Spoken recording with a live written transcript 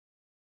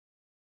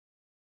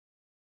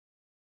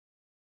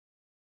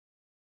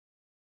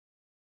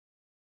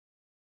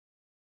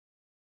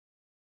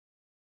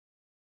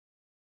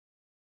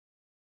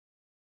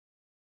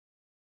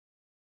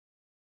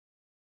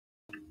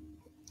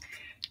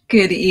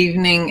Good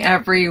evening,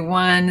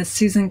 everyone.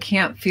 Susan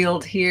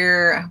Campfield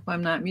here. I hope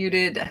I'm not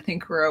muted. I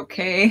think we're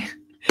okay.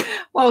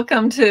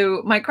 Welcome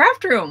to my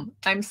craft room.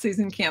 I'm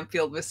Susan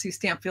Campfield with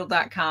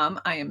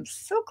SueStampfield.com. I am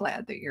so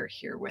glad that you're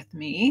here with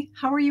me.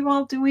 How are you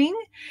all doing?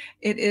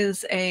 It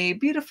is a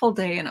beautiful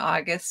day in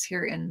August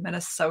here in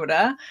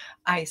Minnesota.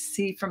 I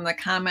see from the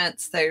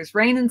comments there's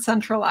rain in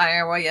central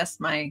Iowa. Yes,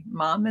 my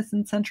mom is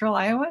in central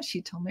Iowa.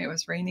 She told me it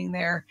was raining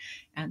there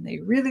and they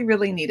really,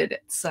 really needed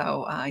it.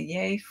 So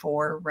yay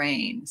for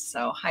rain.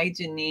 So hi,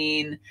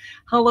 Janine.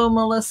 Hello,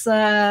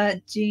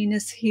 Melissa. Jean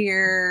is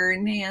here.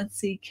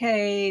 Nancy,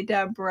 Kay,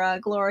 Deborah,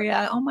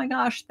 Gloria. Oh my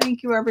gosh,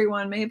 thank you,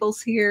 everyone.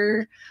 Mabel's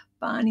here.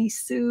 Bonnie,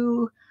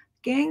 Sue.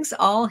 Gang's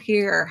all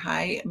here.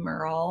 Hi,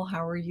 Merle.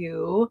 How are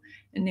you?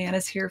 And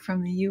Nana's here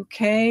from the UK.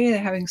 They're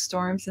having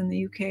storms in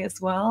the UK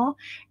as well.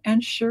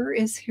 And Sure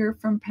is here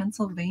from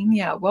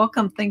Pennsylvania.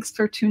 Welcome. Thanks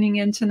for tuning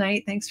in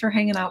tonight. Thanks for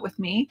hanging out with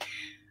me.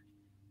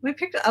 We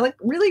picked, I like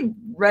really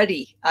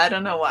ready. I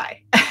don't know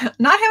why.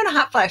 Not having a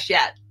hot flash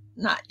yet.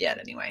 Not yet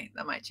anyway.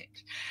 That might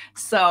change.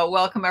 So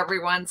welcome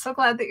everyone. So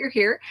glad that you're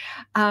here.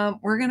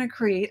 We're going to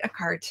create a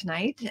card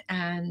tonight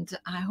and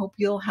I hope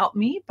you'll help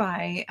me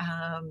by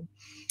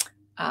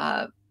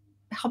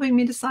helping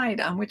me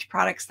decide on which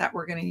products that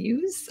we're going to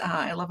use.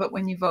 I love it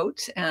when you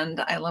vote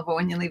and I love it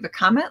when you leave a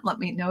comment. Let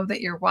me know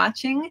that you're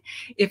watching.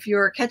 If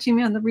you're catching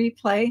me on the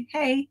replay,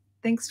 hey,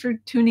 thanks for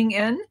tuning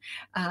in.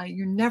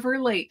 You're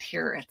never late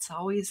here. It's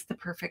always the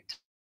perfect.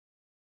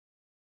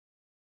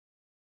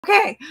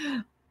 Okay,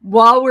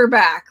 while we're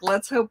back,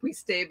 let's hope we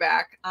stay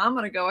back. I'm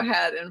going to go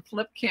ahead and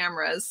flip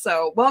cameras.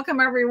 So welcome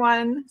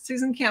everyone.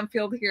 Susan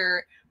Campfield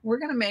here. We're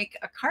going to make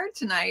a card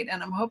tonight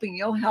and I'm hoping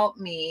you'll help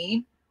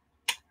me.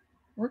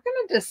 We're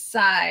going to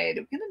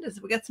decide.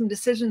 We got some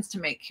decisions to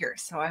make here.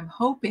 So I'm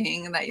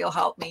hoping that you'll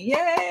help me.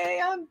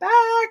 Yay, I'm back.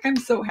 I'm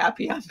so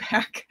happy I'm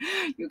back.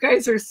 You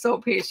guys are so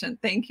patient.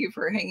 Thank you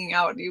for hanging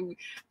out.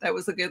 That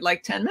was a good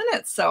like 10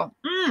 minutes. So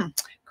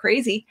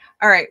crazy.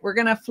 All right, we're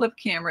going to flip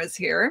cameras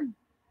here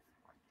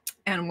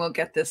and we'll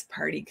get this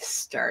party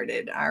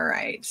started. All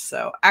right,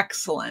 so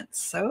excellent.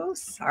 So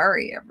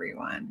sorry,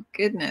 everyone.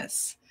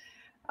 Goodness.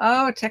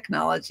 Oh,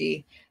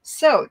 technology.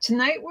 So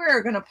tonight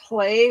we're going to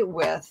play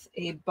with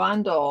a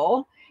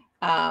bundle.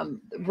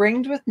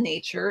 Ringed with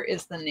Nature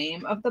is the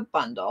name of the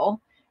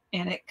bundle.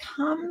 And it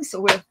comes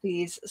with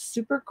these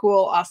super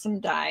cool,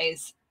 awesome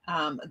dies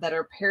that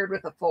are paired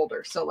with a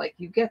folder. So like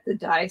you get the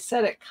die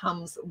set, it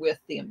comes with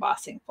the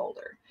embossing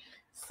folder.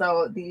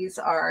 So these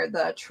are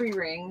the tree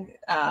ring.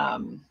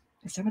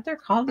 Is that what they're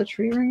called? The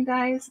tree ring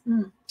dies?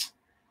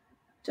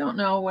 Don't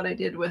know what I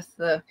did with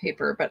the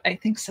paper, but I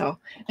think so.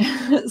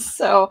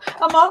 So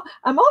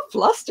I'm all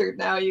flustered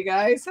now, you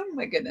guys. Oh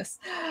my goodness.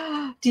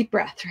 Deep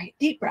breath, right?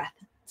 Deep breath.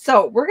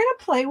 So we're going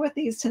to play with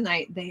these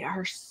tonight. They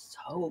are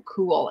so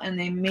cool and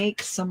they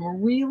make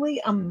some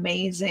really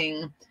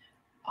amazing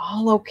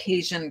all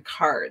occasion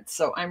cards.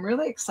 So I'm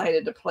really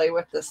excited to play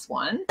with this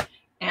one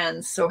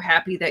and so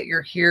happy that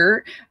you're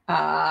here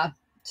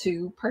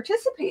to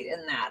participate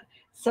in that.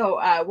 So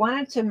I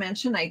wanted to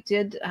mention I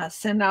did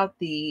send out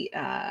the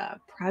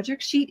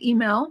project sheet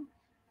email.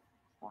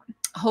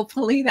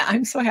 Hopefully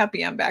I'm so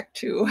happy I'm back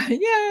too.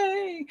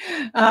 Yay.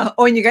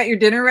 Oh, and you got your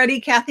dinner ready,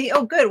 Kathy?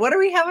 Oh, good. What are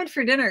we having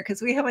for dinner?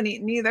 Because we haven't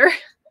eaten either.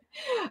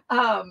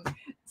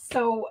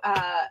 So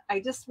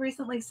I just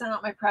recently sent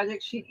out my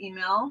project sheet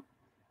email.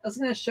 I was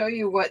going to show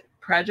you what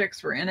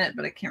projects were in it,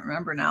 but I can't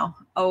remember now.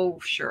 Oh,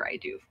 sure I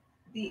do.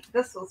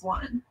 This was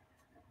one.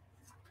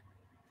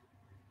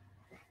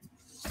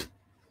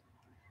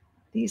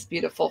 These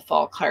beautiful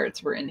fall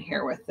cards were in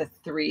here with the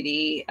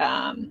 3D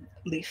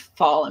leaf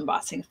fall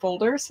embossing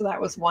folder. So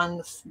that was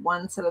one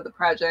set of the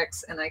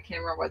projects, and I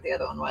can't remember what the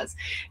other one was.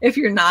 If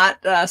you're not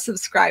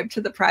subscribed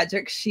to the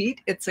project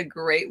sheet, it's a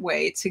great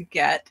way to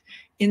get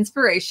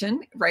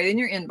inspiration right in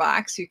your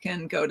inbox. You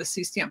can go to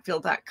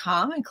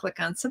SueStampfield.com and click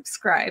on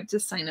subscribe to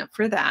sign up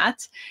for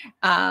that.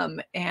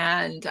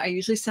 And I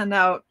usually send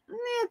out,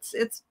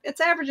 it's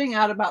averaging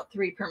out about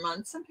 3 per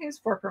month, sometimes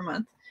 4 per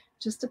month,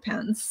 just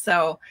depends.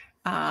 So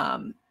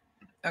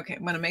okay,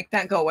 I'm going to make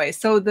that go away.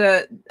 So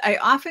I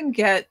often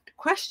get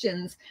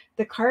questions.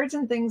 The cards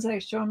and things that I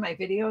show in my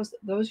videos,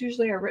 those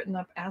usually are written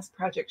up as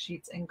project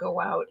sheets and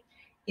go out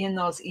in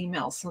those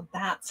emails. So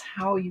that's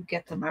how you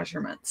get the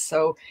measurements.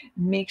 So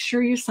make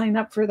sure you sign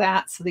up for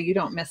that so that you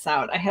don't miss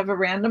out. I have a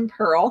random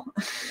pearl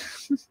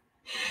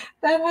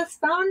that has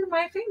found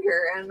my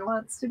finger and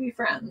wants to be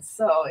friends.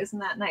 So isn't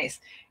that nice?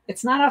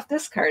 It's not off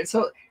this card.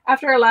 So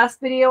after our last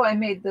video, I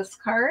made this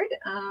card.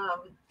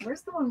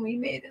 Where's the one we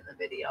made in the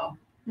video?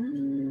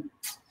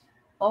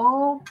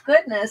 Oh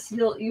goodness,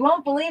 you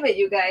won't believe it,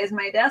 you guys.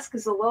 My desk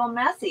is a little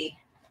messy.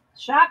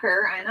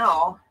 Shocker, I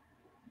know.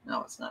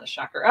 No, it's not a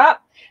shocker.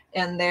 Up,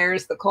 and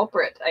there's the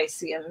culprit. I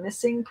see a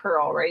missing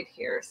pearl right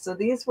here. So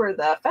these were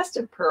the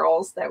festive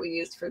pearls that we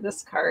used for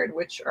this card,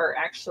 which are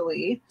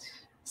actually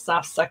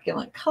soft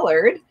succulent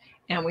colored.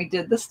 And we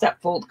did the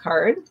step fold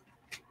card.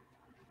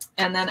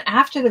 And then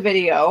after the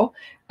video,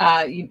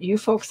 you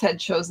folks had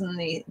chosen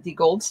the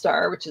Gold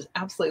Star, which is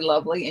absolutely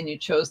lovely. And you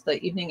chose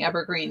the Evening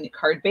Evergreen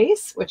card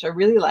base, which I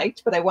really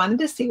liked, but I wanted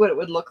to see what it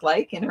would look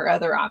like in her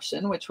other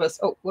option, which was,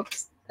 oh,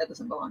 whoops, that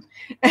doesn't belong,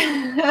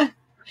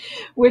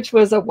 which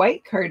was a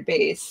white card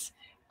base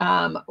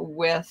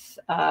with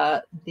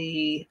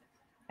the,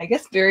 I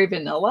guess, very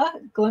vanilla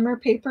glimmer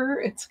paper.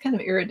 It's kind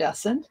of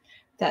iridescent.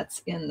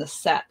 That's in the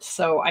set.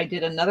 So I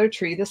did another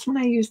tree. This one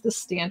I used the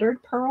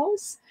standard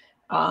pearls.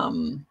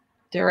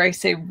 Dare I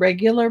say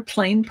regular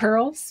plain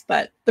pearls,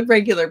 but the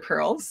regular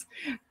pearls,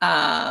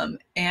 and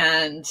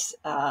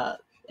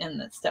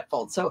the step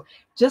fold. So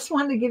just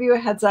wanted to give you a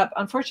heads up.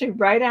 Unfortunately,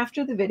 right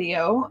after the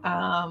video,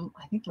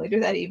 I think later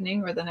that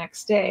evening or the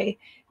next day,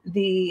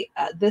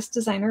 this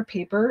designer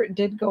paper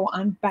did go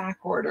on back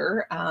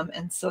order.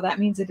 And so that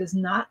means it is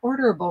not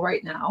orderable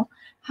right now.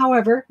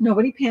 However,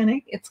 nobody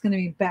panic. It's going to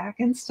be back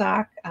in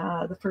stock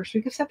the first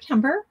week of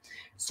September.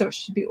 So it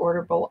should be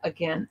orderable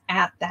again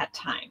at that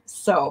time.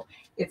 So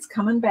it's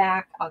coming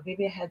back. I'll give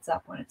you a heads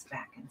up when it's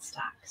back in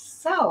stock.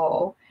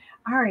 So,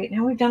 all right,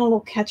 now we've done a little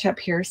catch up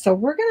here. So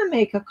we're going to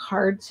make a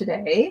card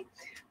today.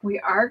 We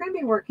are going to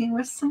be working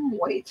with some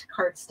white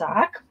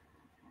cardstock.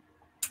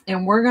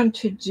 And we're going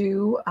to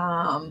do,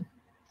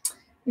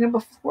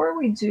 before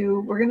we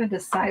do, we're going to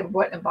decide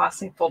what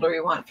embossing folder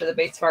we want for the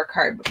base of our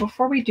card. But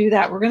before we do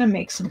that, we're going to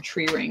make some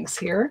tree rings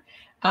here.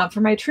 For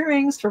my tree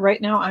rings, for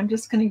right now, I'm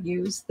just going to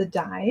use the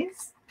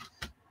dies.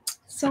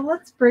 So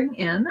let's bring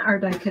in our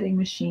die cutting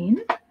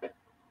machine.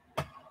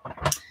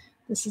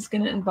 This is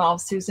going to involve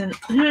Susan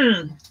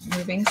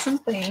moving some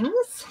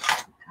things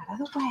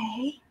out of the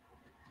way.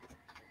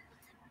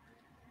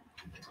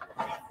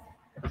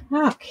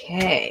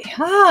 Okay.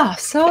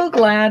 So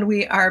glad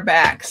we are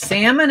back.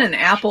 Salmon and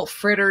apple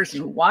fritters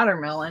and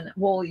watermelon.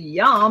 Well,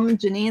 yum,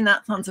 Janine,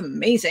 that sounds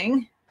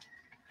amazing.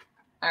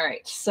 All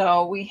right,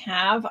 so we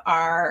have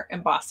our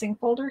embossing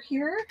folder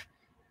here,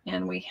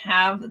 and we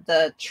have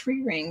the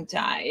tree ring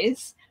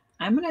dies.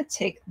 I'm going to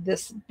take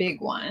this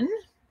big one.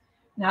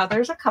 Now,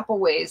 there's a couple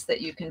ways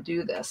that you can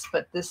do this,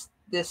 but this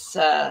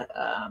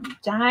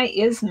die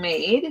is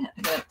made.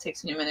 It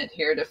takes me a minute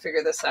here to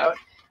figure this out.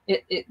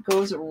 It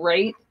goes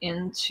right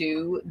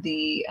into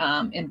the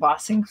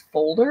embossing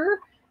folder,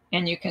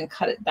 and you can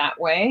cut it that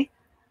way.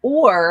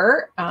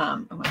 Or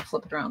I'm going to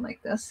flip it around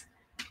like this.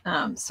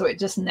 So it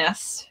just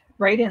nests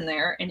right in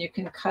there, and you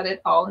can cut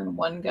it all in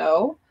one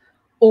go.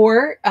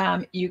 Or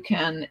you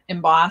can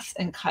emboss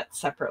and cut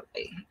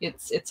separately.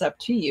 It's up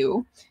to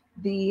you.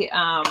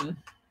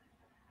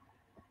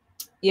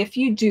 If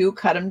you do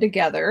cut them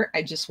together,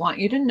 I just want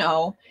you to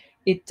know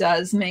it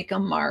does make a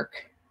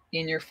mark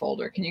in your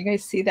folder. Can you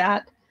guys see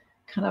that?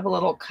 Kind of a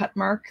little cut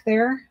mark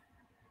there.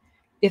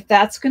 If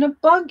that's going to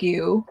bug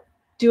you,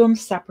 do them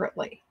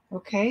separately.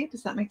 Okay,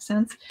 does that make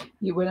sense?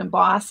 You would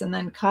emboss and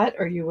then cut,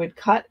 or you would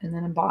cut and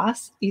then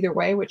emboss. Either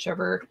way,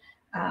 whichever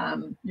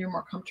you're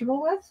more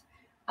comfortable with.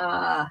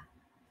 I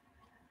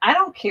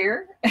don't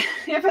care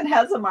if it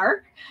has a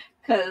mark,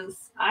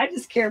 because I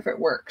just care if it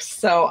works.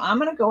 So I'm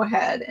going to go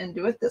ahead and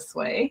do it this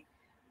way.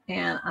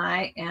 And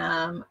I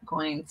am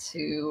going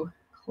to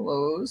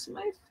close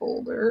my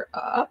folder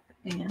up,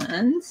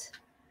 and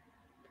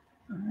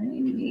I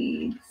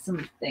need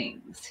some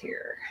things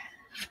here.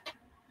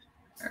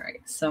 All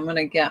right, so I'm going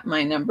to get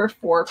my number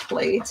 4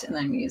 plate, and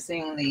I'm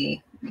using let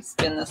me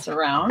spin this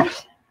around,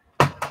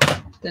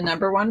 the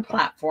number 1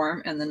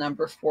 platform and the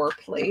number 4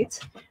 plate.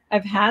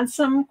 I've had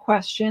some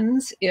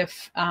questions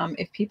if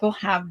people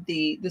have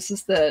this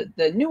is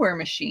the newer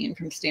machine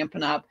from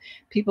Stampin' Up.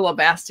 People have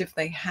asked if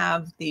they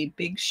have the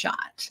Big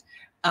Shot.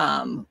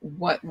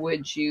 What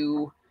would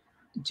you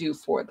do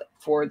for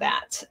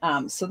that?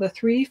 So the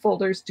 3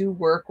 folders do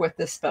work with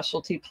this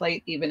specialty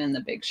plate, even in the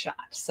Big Shot.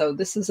 So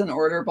this is an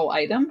orderable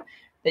item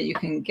that you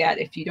can get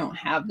if you don't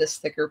have this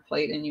thicker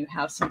plate and you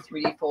have some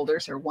 3D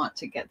folders or want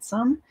to get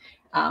some.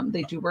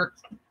 They do work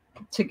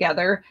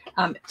together,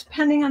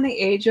 depending on the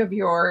age of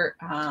your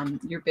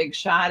Big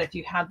Shot. If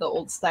you have the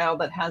old style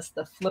that has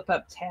the flip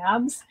up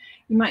tabs,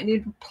 you might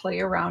need to play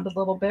around a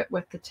little bit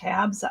with the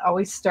tabs. I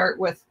always start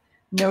with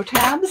no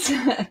tabs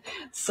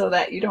so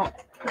that you don't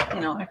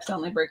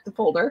accidentally break the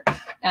folder,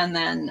 and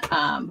then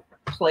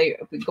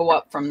go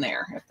up from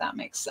there, if that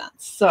makes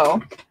sense.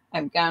 So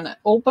I'm gonna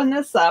open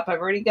this up. I've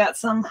already got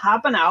some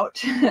hopping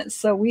out.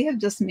 So we have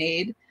just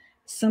made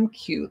some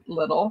cute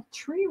little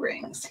tree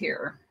rings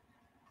here.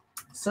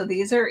 So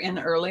these are in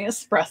Early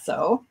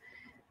Espresso.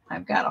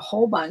 I've got a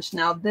whole bunch.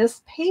 Now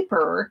this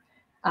paper,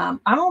 I'm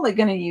only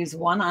going to use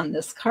one on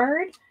this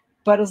card,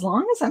 but as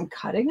long as I'm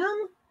cutting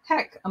them,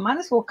 heck, I might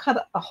as well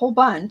cut a whole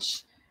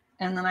bunch,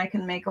 and then I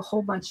can make a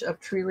whole bunch of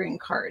tree ring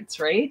cards,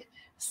 right?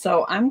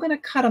 So I'm going to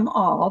cut them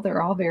all.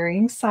 They're all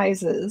varying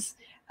sizes.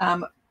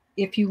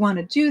 If you want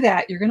to do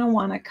that, you're going to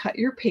want to cut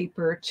your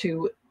paper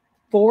to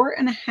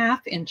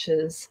 4.5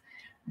 inches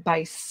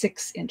by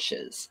 6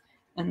 inches.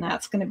 And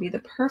that's going to be the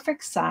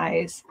perfect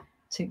size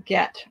to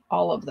get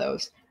all of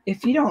those.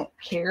 If you don't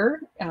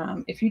care,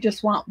 if you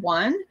just want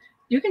one,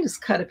 you can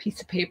just cut a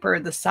piece of paper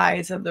the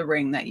size of the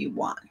ring that you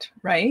want,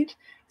 right?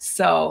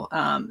 So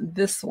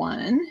this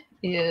one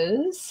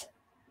is,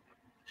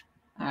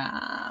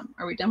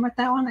 are we done with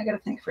that one? I got to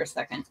think for a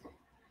second.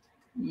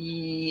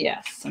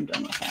 Yes, I'm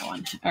done with that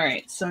one. All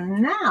right, so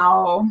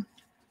now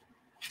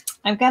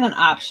I've got an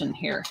option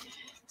here.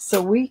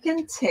 So we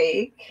can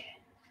take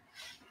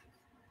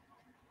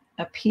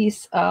a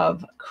piece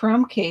of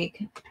crumb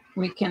cake,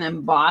 we can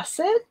emboss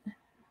it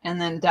and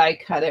then die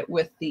cut it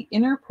with the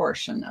inner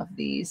portion of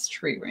these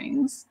tree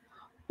rings,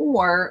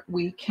 or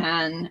we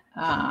can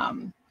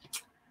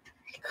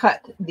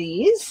cut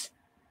these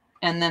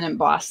and then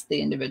emboss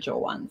the individual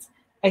ones.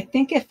 I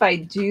think if I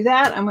do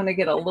that, I'm going to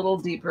get a little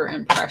deeper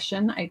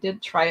impression. I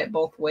did try it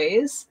both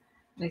ways,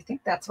 and I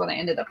think that's what I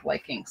ended up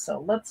liking.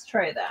 So let's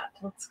try that.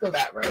 Let's go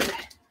that road.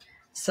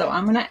 So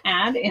I'm going to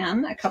add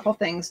in a couple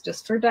things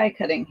just for die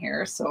cutting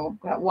here. So I've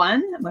got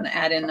one. I'm going to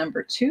add in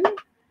number 2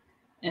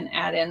 and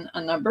add in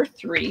a number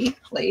 3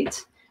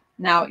 plate.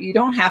 Now, you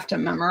don't have to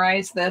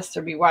memorize this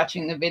or be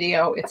watching the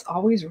video. It's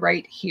always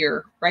right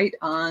here, right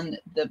on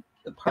the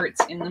parts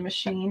in the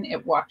machine.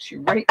 It walks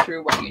you right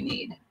through what you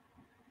need.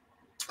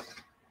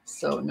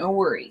 So no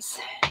worries.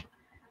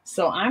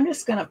 So I'm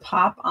just going to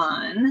pop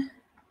on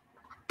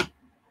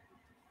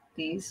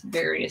these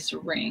various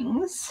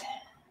rings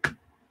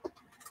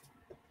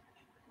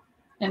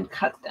and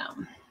cut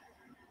them.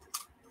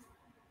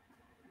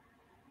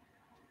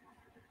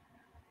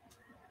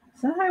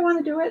 Is that how I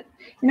want to do it?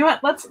 You know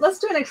what? Let's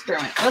do an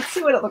experiment. Let's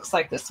see what it looks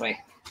like this way.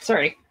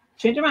 Sorry,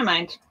 changing my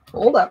mind.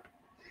 Hold up.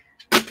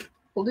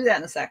 We'll do that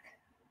in a sec.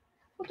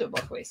 We'll do it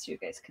both ways so you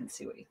guys can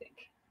see what you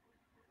think.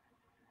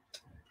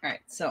 All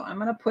right, so I'm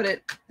going to put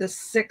this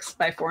 6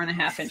 by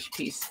 4.5 inch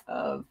piece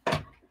of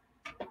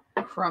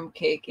crumb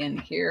cake in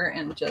here,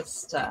 and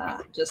just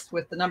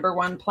with the number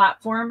 1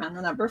 platform and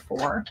the number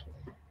 4,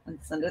 and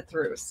send it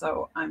through.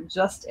 So I'm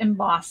just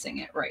embossing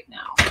it right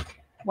now.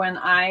 When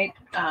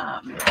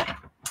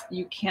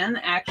you can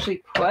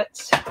actually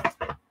put,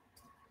 I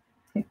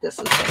think this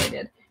is what I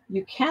did.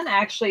 You can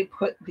actually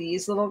put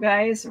these little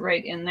guys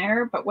right in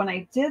there, but when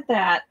I did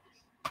that,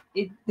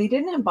 they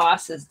didn't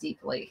emboss as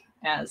deeply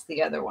as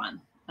the other one.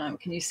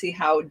 Can you see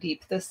how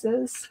deep this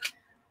is?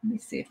 Let me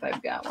see if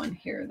I've got one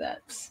here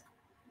that's,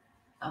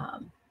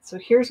 so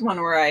here's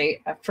one where I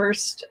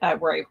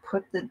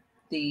put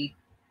the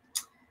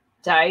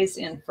dies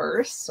in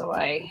first. So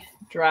I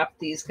dropped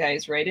these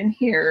guys right in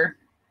here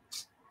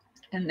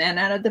and then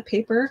added the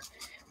paper.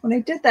 When I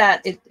did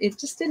that, it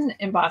just didn't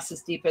emboss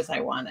as deep as I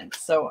wanted.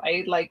 So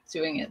I like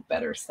doing it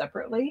better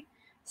separately.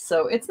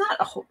 So it's not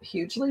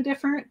hugely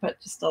different, but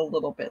just a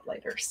little bit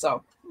later.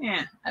 So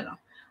yeah, I don't know.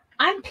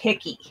 I'm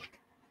picky.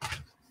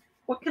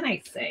 What can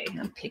I say?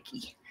 I'm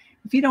picky.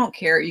 If you don't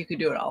care, you could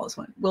do it all as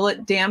one. Will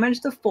it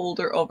damage the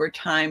folder over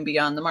time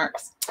beyond the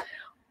marks?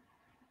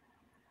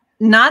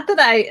 Not that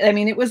I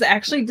mean, it was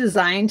actually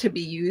designed to be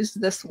used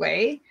this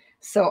way,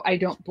 so I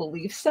don't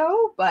believe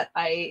so, but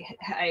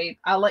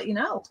I'll let you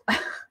know.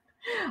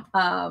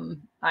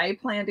 I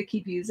plan to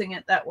keep using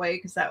it that way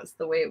because that was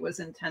the way it was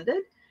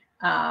intended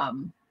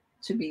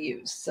to be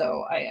used.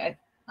 So I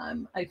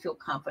feel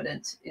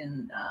confident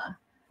in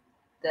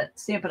that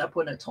Stampin' Up!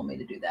 Wouldn't have told me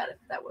to do that if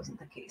that wasn't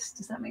the case.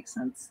 Does that make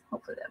sense?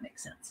 Hopefully that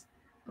makes sense.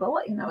 But I'll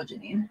let you know,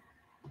 Janine.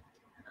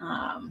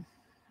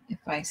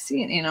 If I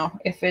see it, you know,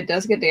 if it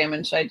does get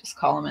damaged, I just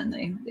call them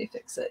and they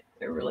fix it.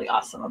 They're really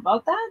awesome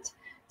about that.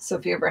 So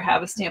if you ever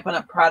have a Stampin'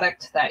 Up!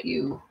 Product that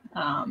you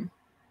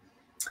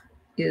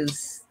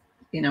is,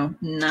 you know,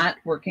 not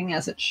working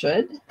as it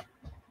should,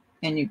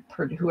 and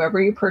whoever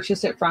you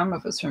purchase it from,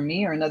 if it's from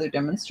me or another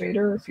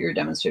demonstrator, if you're a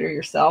demonstrator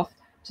yourself,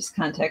 just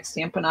contact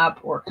Stampin' Up!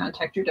 Or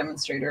contact your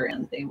demonstrator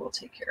and they will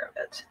take care of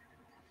it.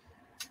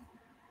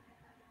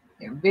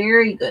 They're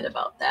very good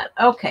about that.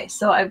 Okay,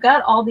 so I've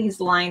got all these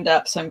lined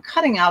up. So I'm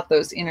cutting out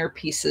those inner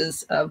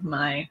pieces of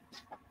my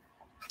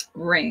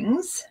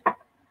rings.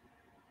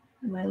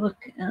 Am I look?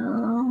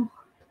 Oh,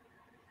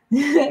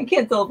 I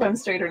can't tell if I'm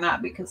straight or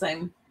not because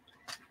the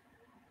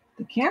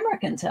camera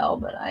can tell,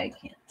 but I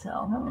can't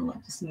tell. That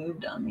one just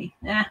moved on me.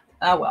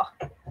 Oh well.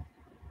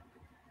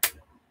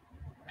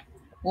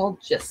 We'll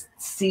just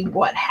see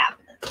what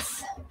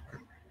happens.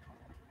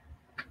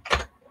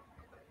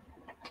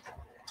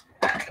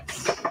 All right.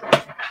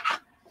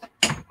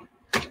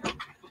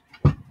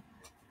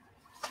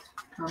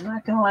 I'm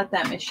not going to let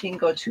that machine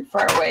go too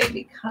far away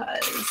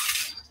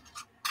because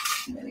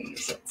I'm going to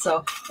use it.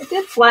 So it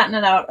did flatten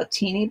it out a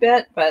teeny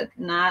bit, but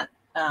not,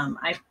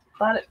 I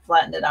thought it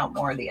flattened it out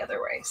more the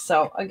other way.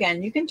 So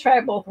again, you can try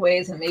both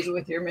ways, and maybe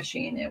with your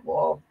machine, it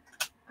will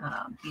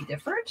be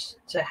different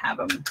to have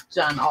them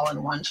done all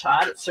in one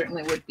shot. It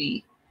certainly would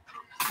be,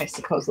 I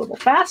suppose, a little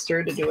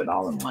faster to do it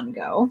all in one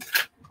go.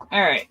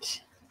 All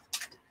right.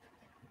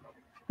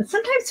 But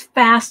sometimes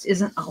fast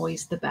isn't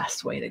always the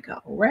best way to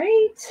go,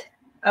 right?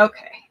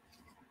 Okay.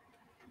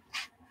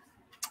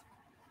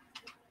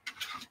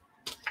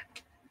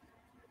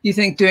 You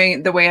think doing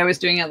it the way I was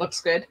doing it looks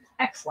good?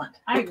 Excellent.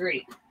 I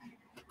agree.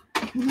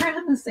 We're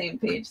on the same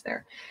page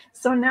there.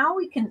 So now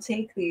we can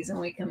take these and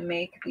we can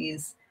make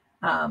these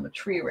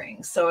tree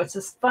rings. So it's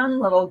this fun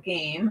little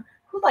game.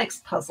 Who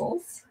likes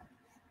puzzles?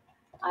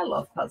 I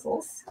love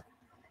puzzles.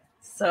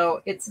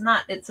 So it's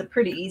a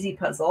pretty easy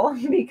puzzle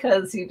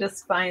because you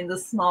just find the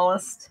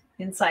smallest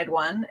inside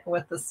one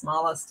with the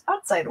smallest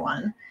outside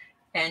one,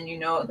 and you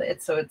know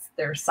that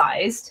they're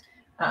sized.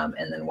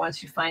 And then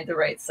once you find the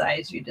right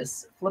size, you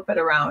just flip it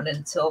around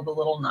until the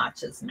little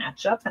notches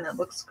match up and it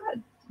looks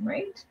good,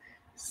 right?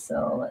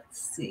 So let's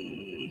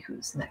see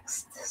who's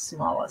next.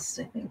 Smallest,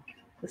 I think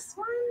this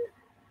one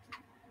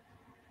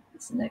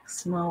is next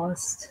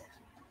smallest.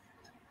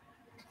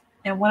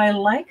 And what I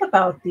like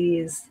about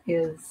these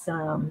is,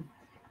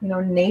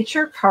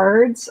 nature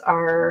cards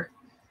are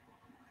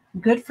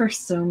good for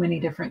so many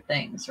different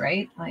things,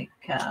 right? Like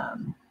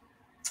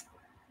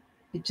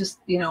it just,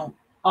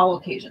 all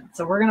occasions.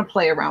 So we're going to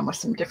play around with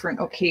some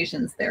different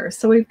occasions there.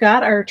 So we've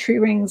got our tree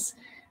rings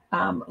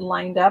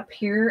lined up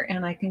here,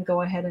 and I can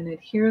go ahead and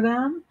adhere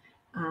them.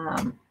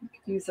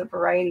 Use a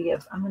variety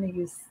of, I'm going to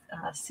use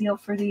seal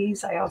for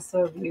these. I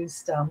also have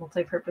used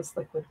multi-purpose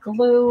liquid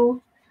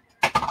glue.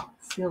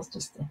 Seal's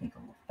just, I think, a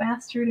little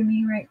faster to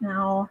me right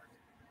now.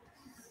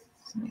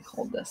 So let me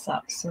hold this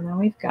up. So now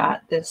we've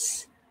got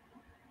this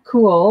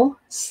cool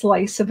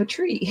slice of a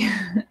tree.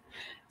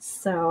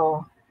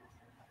 So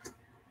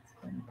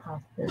I'm going to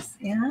pop this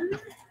in.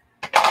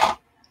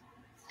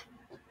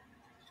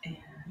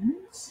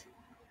 And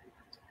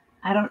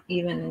I don't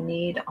even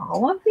need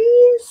all of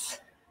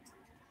these.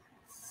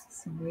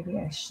 So maybe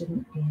I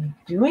shouldn't be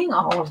doing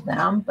all of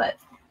them, but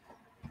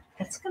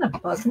it's going to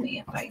bug me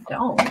if I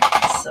don't.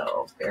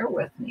 So bear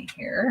with me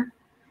here.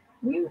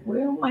 We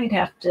might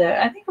have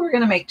to, I think we're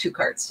going to make 2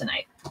 cards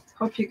tonight.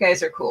 Hope you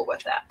guys are cool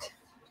with that.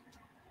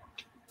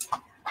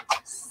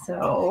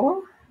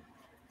 So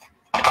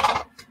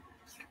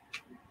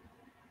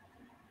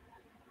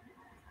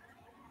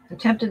I'm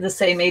tempted to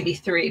say maybe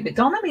 3, but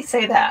don't let me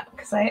say that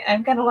because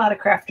I've got a lot of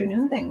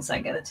Crafternoon things I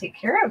got to take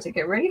care of to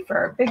get ready for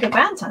our big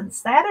event on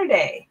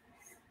Saturday.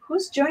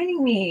 Who's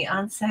joining me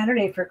on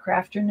Saturday for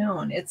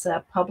Crafternoon? It's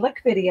a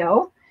public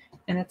video,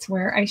 and it's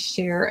where I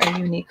share a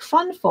unique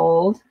fun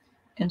fold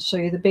and show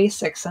you the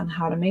basics on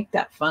how to make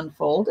that fun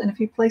fold. And if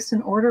you placed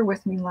an order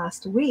with me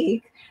last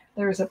week,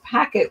 there's a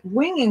packet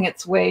winging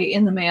its way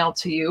in the mail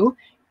to you,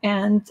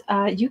 and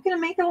you can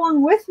make it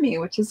along with me,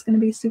 which is going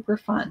to be super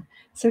fun.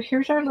 So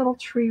here's our little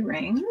tree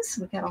rings.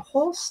 We got a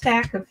whole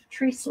stack of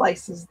tree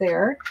slices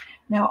there.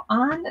 Now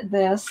on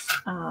this,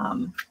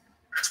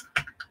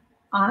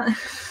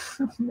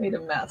 made a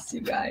mess,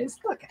 you guys.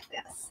 Look at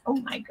this. Oh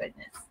my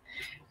goodness.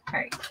 All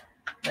right.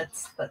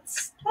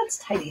 Let's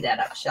tidy that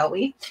up, shall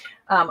we?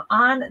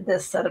 On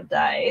this set of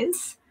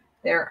dies,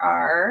 there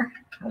are,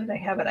 how did I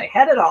have it? I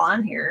had it all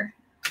on here.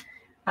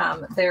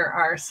 There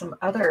are some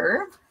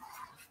other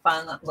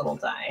fun little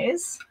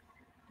dies,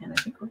 and I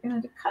think we're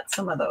going to cut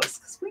some of those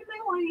because we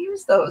might want to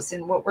use those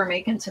in what we're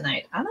making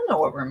tonight. I don't know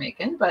what we're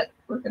making, but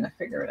we're going to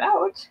figure it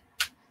out.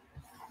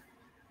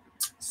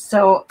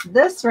 So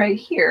this right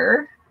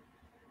here,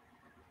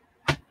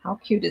 how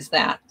cute is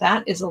that?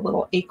 That is a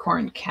little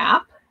acorn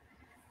cap.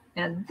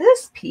 And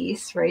this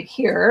piece right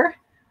here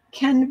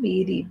can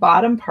be the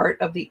bottom part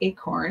of the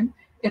acorn.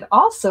 It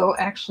also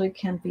actually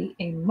can be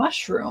a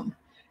mushroom.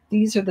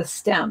 These are the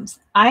stems.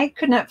 I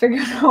could not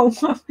figure out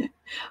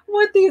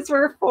what these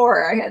were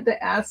for. I had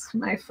to ask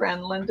my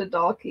friend Linda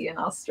Dalkey in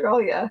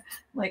Australia,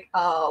 like,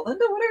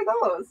 Linda, what are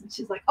those? And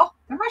she's like, oh,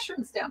 they're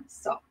mushroom stems.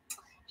 So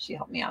she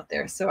helped me out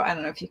there. So I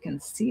don't know if you can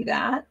see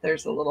that.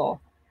 There's a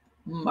little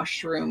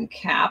mushroom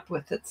cap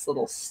with its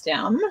little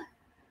stem.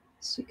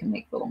 So you can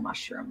make little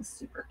mushrooms,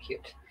 super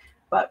cute.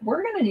 But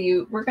we're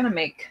gonna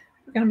make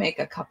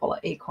a couple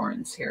of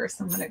acorns here.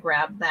 So I'm gonna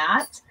grab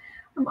that.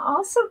 I'm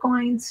also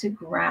going to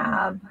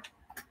grab,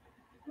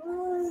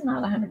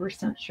 not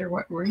 100% sure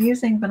what we're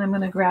using, but I'm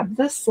gonna grab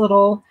this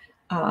little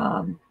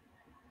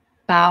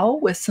bowl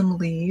with some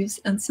leaves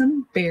and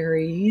some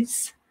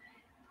berries.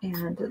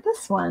 And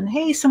this one,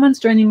 hey, someone's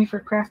joining me for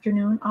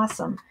Crafternoon.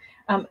 Awesome.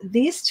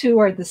 These two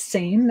are the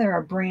same. They're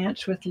a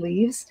branch with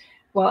leaves.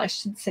 Well, I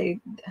should say,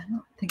 I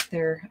think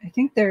they're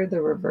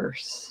the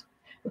reverse.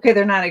 Okay,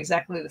 they're not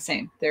exactly the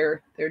same. They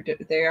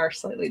are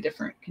slightly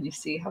different. Can you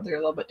see how they're a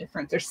little bit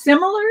different? They're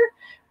similar,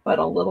 but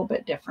a little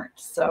bit different.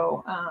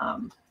 So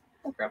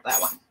I'll grab that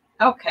one.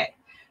 Okay,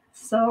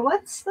 so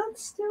let's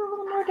do a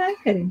little more die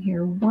cutting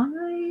here.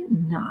 Why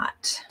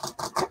not?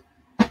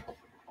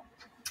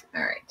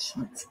 All right,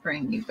 let's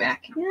bring you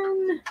back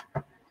in.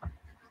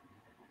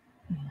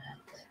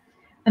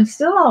 I'm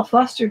still all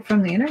flustered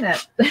from the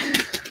internet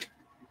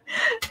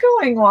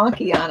going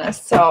wonky on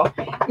us. So,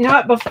 you know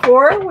what?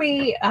 Before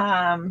we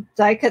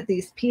die cut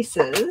these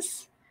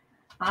pieces,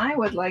 I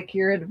would like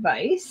your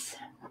advice.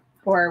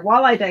 Or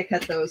while I die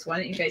cut those, why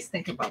don't you guys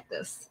think about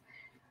this?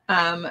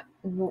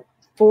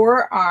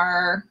 For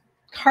our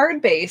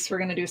card base, we're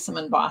going to do some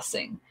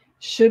embossing.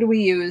 Should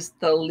we use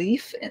the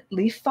leaf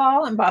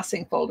fall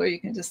embossing folder?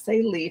 You can just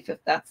say leaf if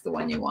that's the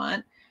one you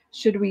want.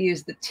 Should we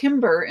use the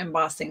timber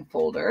embossing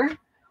folder?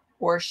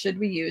 Or should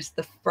we use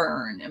the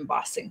fern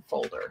embossing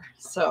folder?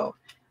 So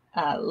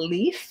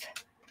leaf,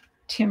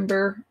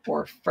 timber,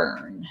 or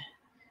fern.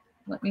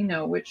 Let me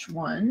know which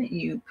one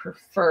you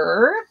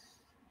prefer.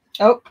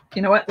 Oh,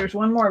 you know what? There's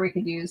one more we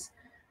could use.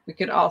 We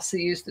could also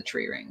use the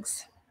tree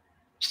rings.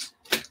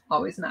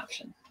 Always an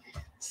option.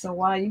 So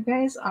while you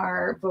guys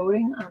are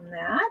voting on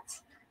that,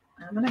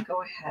 I'm going to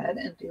go ahead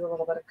and do a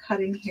little bit of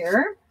cutting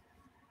here.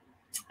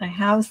 I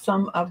have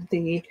some of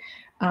the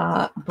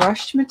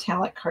brushed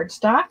metallic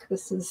cardstock.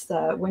 This is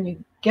when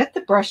you get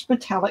the brushed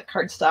metallic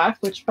cardstock,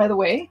 which, by the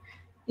way,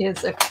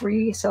 is a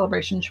free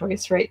celebration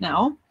choice right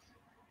now.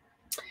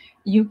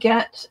 You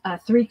get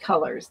 3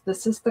 colors.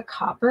 This is the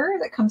copper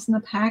that comes in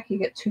the pack. You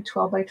get 2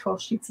 12 by 12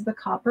 sheets of the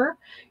copper.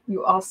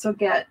 You also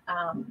get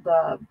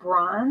the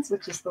bronze,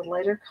 which is the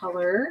lighter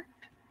color.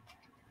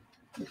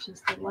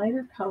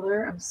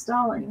 I'm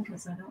stalling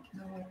because I don't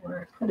know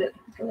where I put it.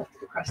 I left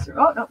it across there.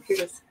 Oh, no, here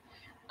it is.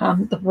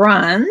 The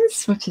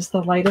bronze, which is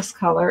the lightest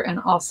color, and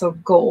also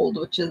gold,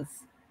 which is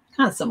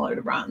kind of similar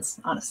to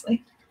bronze,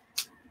 honestly.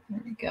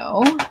 There we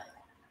go.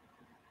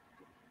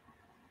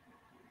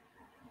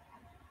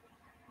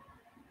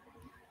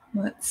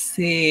 Let's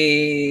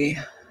see.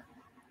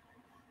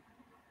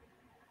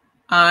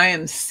 I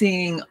am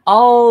seeing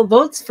all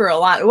votes for a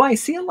lot. Oh, I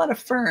see a lot of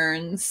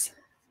ferns.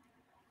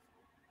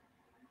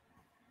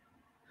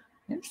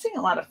 I'm seeing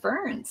a lot of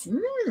ferns.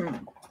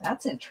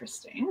 That's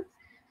interesting.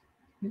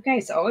 You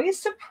guys always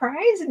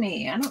surprise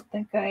me. I don't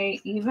think I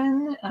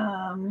even,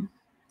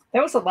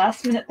 that was a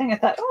last minute thing. I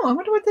thought, oh, I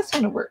wonder what this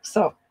one would work.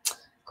 So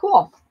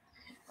cool.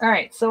 All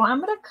right. So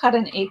I'm going to cut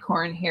an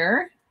acorn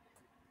here,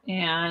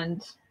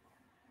 and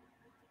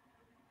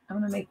I'm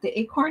going to make the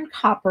acorn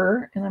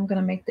copper, and I'm going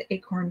to make the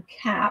acorn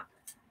cap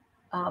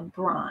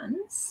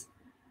bronze.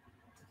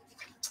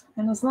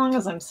 And as long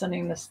as I'm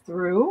sending this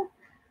through,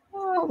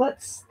 oh,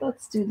 let's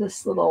do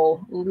this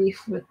little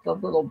leaf with the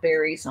little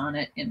berries on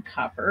it in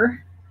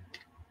copper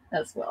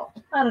as well.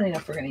 I don't even know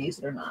if we're going to use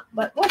it or not,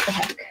 but what the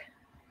heck?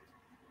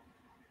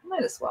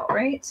 Might as well,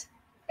 right?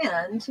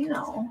 And, you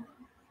know,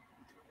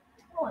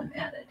 while I'm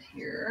at it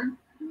here,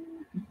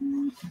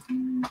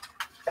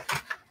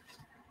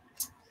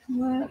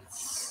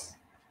 let's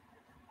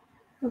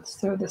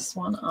throw this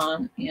one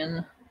on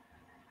in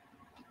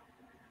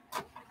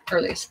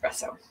early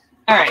espresso.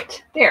 All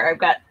right, there, I've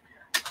got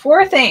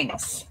 4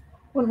 things.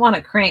 Wouldn't want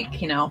to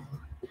crank, you know,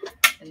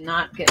 and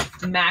not get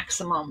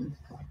maximum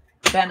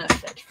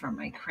benefit from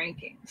my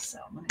cranking. So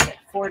I'm going to get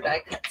 4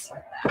 die cuts of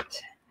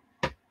that.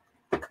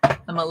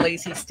 I'm a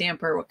lazy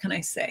stamper. What can I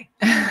say?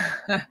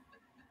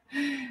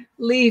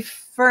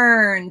 Leaf,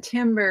 fern,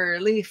 timber,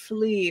 leaf,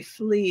 leaf,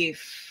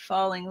 leaf,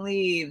 falling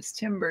leaves,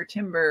 timber,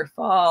 timber,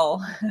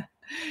 fall,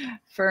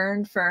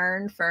 fern,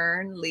 fern,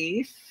 fern,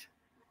 leaf.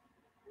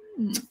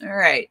 All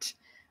right.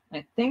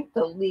 I think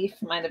the leaf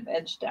might have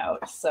edged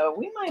out. So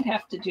we might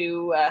have to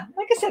do,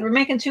 like I said, we're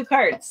making 2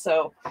 cards.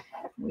 So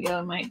we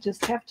might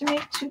just have to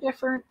make 2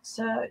 different,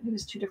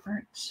 use 2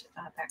 different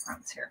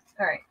backgrounds here.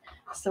 All right.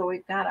 So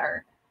we've got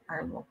our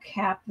little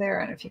cap there.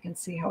 I don't know if you can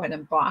see how it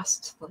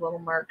embossed the little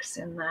marks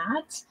in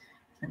that.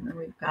 And then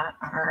we've got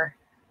our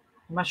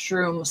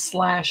mushroom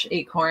 /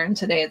 acorn.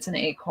 Today it's an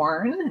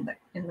acorn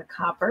in the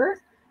copper.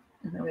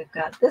 And then we've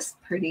got this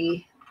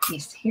pretty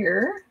piece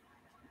here.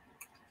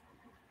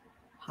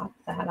 Pop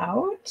that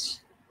out.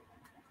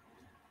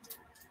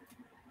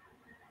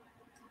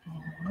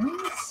 And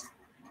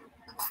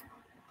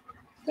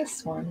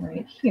this one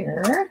right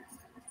here.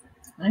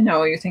 I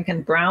know you're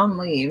thinking brown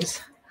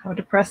leaves. How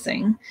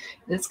depressing.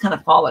 It's kind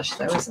of fallish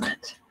though, isn't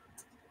it?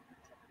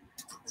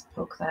 Let's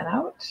poke that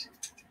out.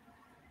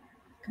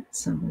 Got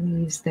some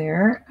leaves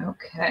there.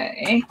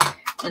 Okay.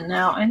 And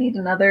now I need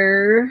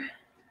another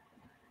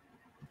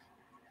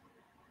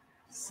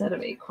set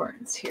of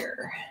acorns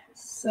here.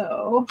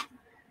 So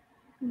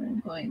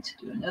I'm going to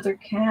do another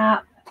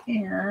cap,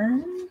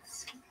 and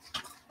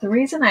the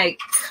reason I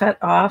cut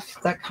off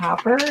the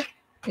copper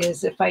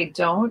is if I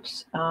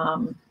don't,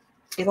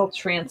 it'll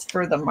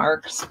transfer the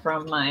marks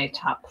from my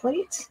top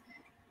plate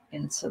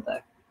into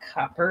the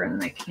copper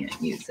and I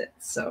can't use it.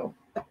 So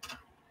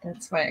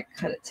that's why I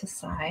cut it to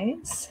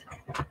size.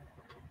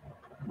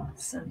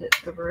 Send it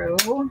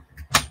through.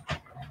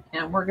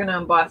 And we're going to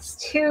emboss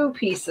 2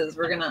 pieces.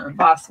 We're going to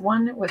emboss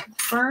one with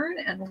fern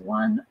and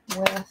one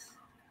with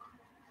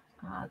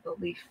the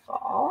leaf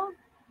fall.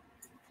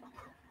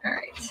 All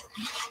right,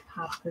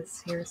 pop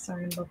this here so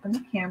I can open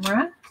the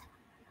camera.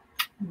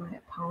 My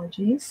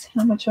apologies.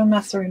 How much of a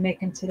mess are we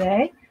making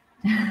today?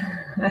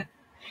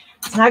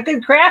 It's not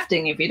good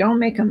crafting if you don't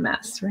make a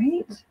mess,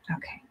 right?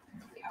 Okay,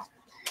 there we go.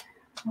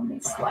 Let me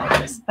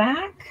slide this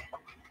back.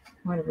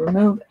 I'm going to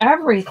remove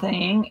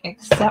everything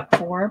except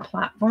for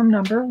platform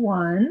number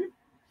 1.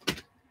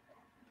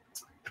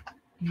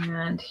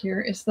 And here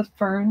is the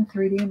Fern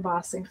 3D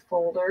embossing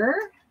folder.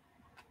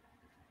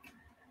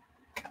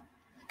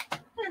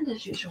 And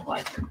as usual,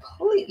 I've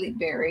completely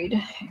buried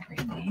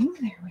everything.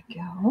 There we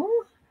go.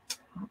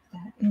 Pop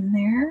that in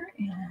there,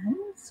 and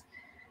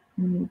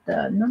we need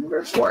the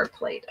number 4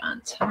 plate on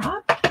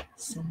top.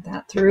 Send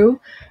that through.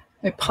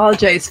 I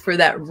apologize for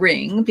that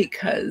ring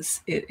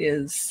because it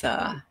is,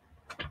 I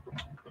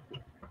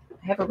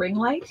have a ring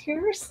light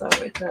here, so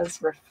it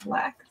does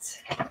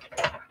reflect.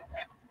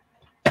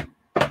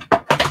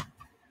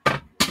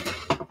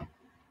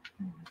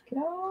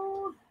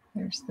 go.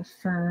 There's the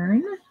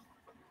fern.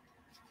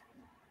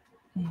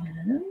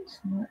 And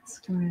let's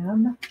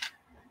grab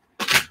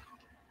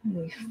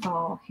the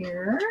fall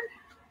here.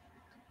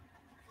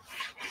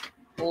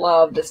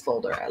 Love this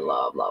folder. I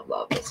love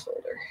this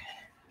folder.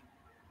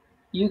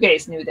 You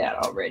guys knew that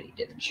already,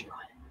 didn't you?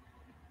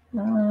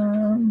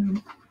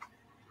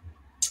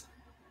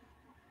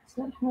 Is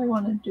that how I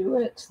want to do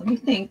it? Let me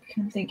think.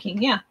 I'm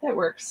thinking, yeah, that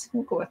works.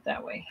 We'll go with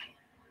that way.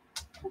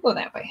 We'll go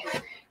that way.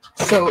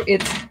 So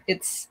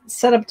it's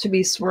set up to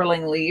be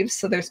swirling leaves.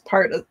 So there's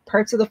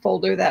parts of the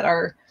folder that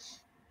are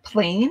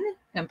plain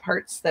and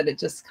parts that it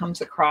just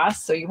comes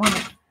across. So you want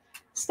to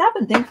stop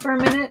and think for a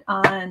minute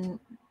on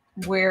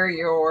where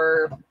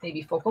your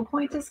maybe focal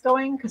point is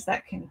going, because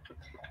that can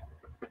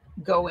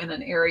go in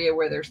an area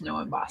where there's no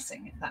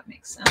embossing, if that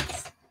makes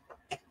sense.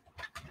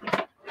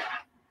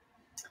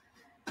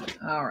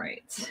 All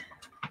right.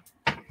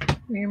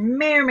 We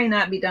may or may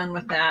not be done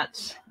with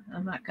that.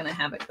 I'm not going to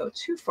have it go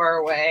too far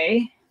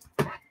away.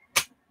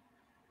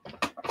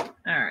 All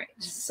right.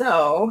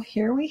 So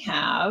here we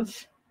have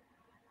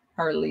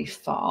our leaf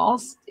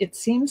falls. It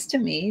seems to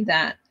me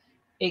that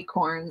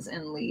acorns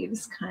and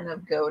leaves kind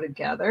of go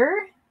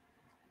together.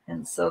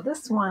 And so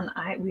this one,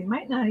 we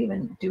might not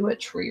even do a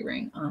tree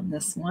ring on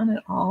this one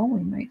at all.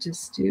 We might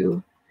just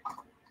do,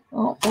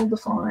 oh, hold the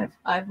phone.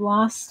 I've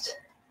lost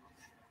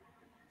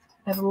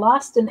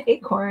an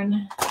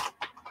acorn.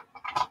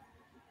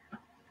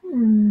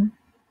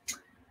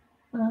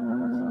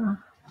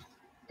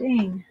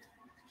 Dang.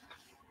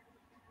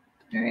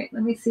 All right,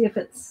 let me see if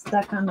it's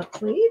stuck on the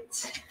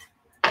plate.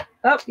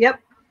 Oh, yep,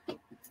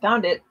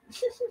 found it.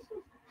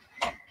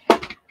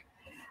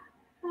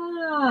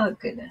 Oh,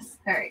 goodness.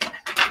 All right,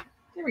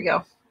 there we go.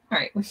 All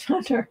right, we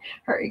found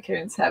our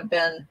acorns have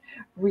been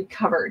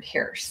recovered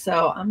here.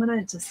 So I'm going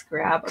to just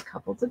grab a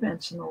couple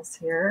dimensionals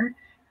here.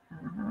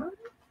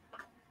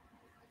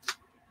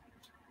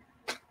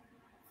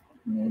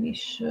 Maybe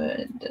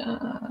should...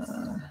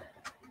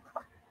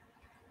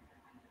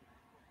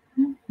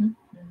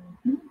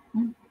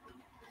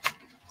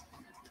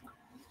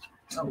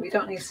 Oh, we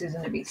don't need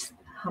Susan to be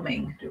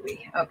humming, do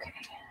we? Okay.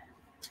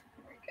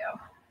 There we go.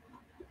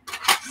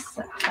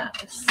 Set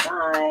that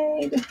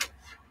aside.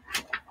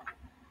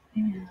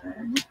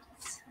 And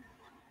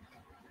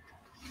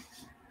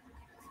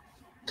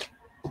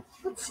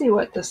let's see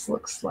what this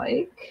looks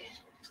like.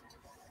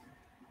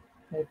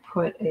 I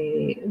put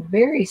a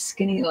very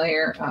skinny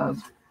layer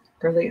of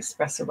Girly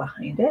Espresso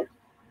behind it.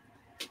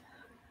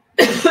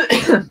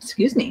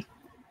 Excuse me.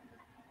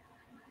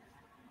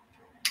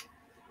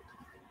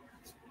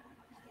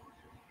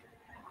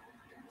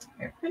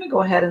 We're going to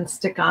go ahead and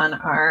stick on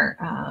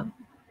our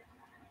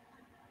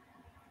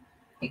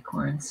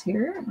acorns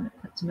here. I'm going to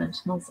put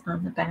dimensionals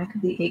on the back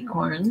of the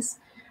acorns.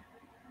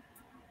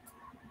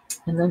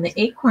 And then the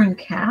acorn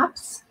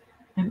caps,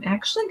 I'm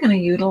actually going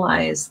to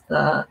utilize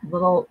the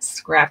little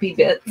scrappy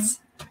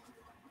bits.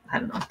 I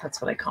don't know,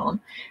 that's what I call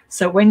them.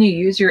 So when you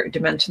use your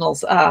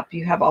dimensionals up,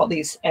 you have all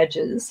these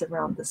edges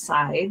around the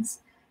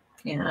sides.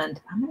 And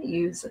I'm going to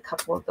use a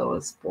couple of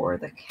those for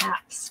the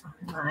caps on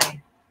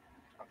my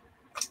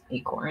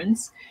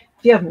acorns.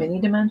 If you have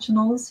mini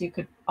dimensionals, you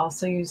could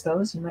also use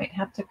those. You might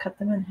have to cut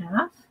them in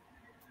half.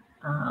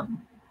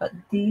 But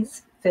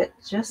these fit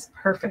just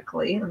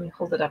perfectly. Let me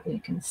hold it up and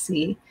you can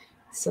see.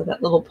 So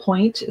that little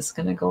point is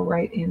going to go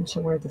right into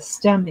where the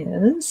stem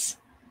is.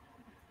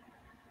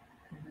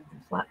 And then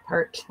the flat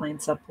part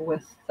lines up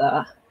with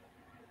the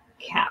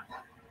cap.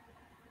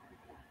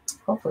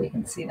 Hopefully you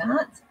can see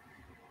that.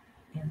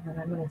 And then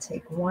I'm going to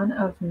take one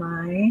of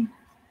my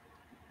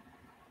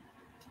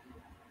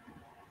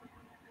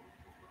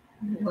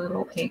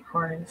little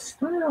acorns.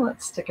 Well,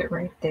 let's stick it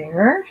right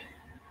there.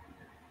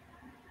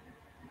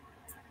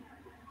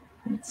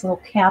 It's a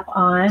little cap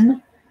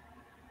on.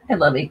 I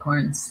love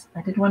acorns.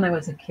 I did when I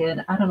was a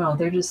kid. I don't know.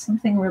 They're just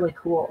something really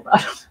cool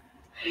about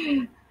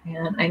them.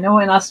 And I know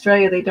in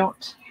Australia they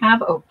don't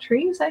have oak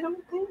trees, I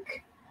don't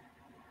think.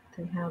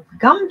 They have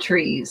gum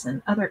trees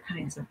and other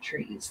kinds of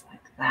trees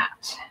like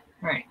that.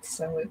 All right,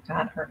 so we've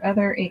got our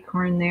other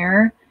acorn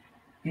there.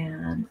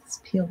 And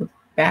let's peel the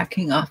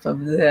backing off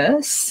of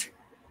this.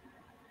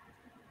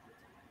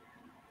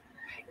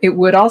 It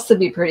would also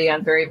be pretty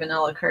on very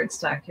vanilla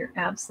cardstock. You're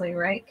absolutely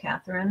right,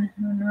 Catherine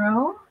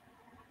Monroe.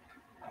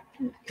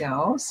 There we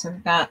go. So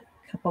we've got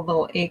a couple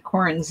little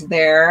acorns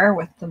there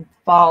with the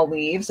fall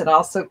leaves. It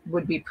also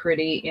would be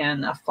pretty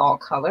in a fall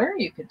color.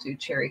 You could do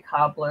cherry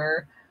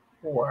cobbler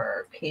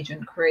or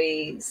Cajun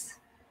craze.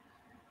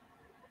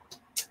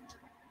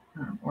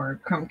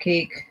 Or crumb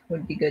cake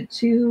would be good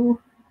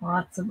too.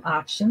 Lots of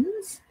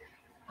options.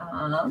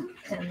 And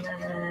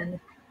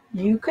then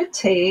you could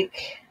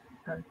take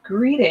a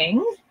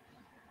greeting.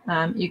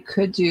 You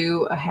could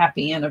do a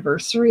happy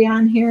anniversary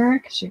on here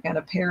because you've got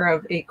a pair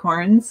of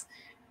acorns.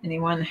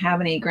 Anyone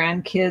have any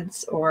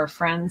grandkids or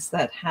friends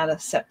that had a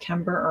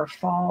September or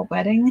fall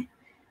wedding?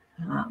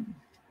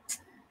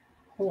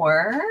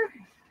 Or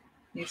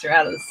these are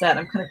out of the set.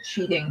 I'm kind of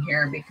cheating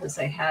here because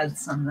I had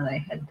some that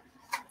I had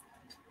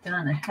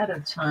done ahead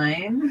of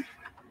time.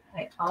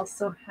 I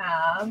also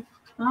have,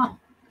 oh,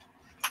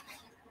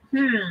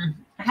 I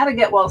had to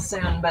get well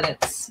soon, but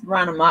it's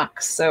run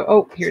amok. So,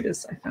 oh, here it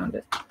is. I found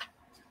it.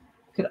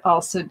 Could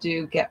also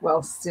do get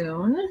well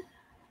soon.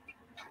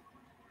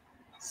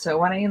 So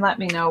why don't you let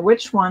me know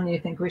which one you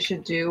think we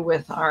should do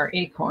with our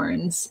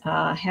acorns,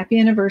 happy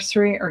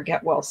anniversary or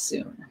get well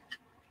soon.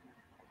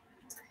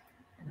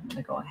 I'm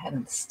going to go ahead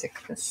and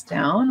stick this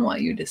down while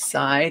you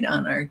decide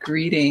on our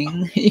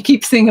greeting. You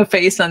keep seeing a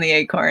face on the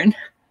acorn.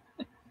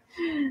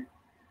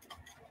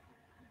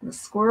 The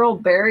squirrel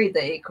buried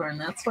the acorn.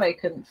 That's why I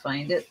couldn't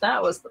find it.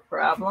 That was the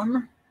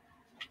problem.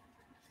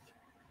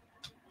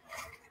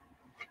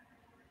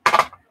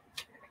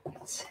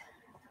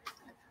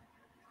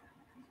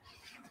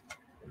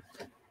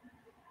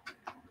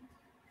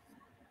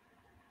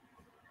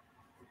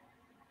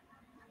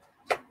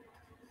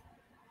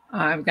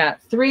 I've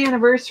got 3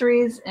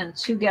 anniversaries and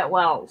 2 get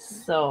wells.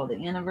 So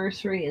the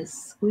anniversary is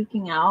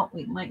squeaking out.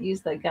 We might use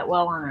the get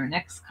well on our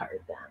next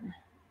card then.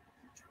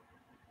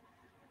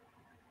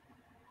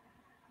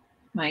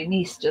 My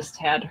niece just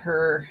had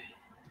her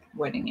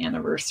wedding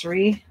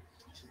anniversary.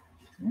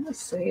 I'm going to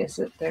say, is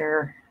it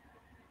their,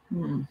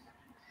 oh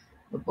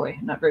boy,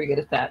 I'm not very good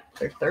at that.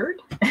 Their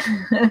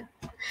 3rd?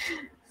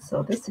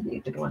 So this would be a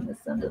good one to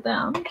send to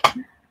them.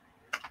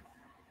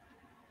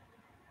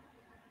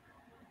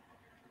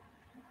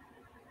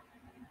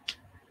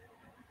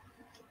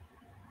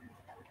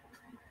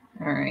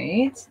 All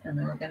right, and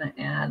then we're going to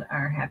add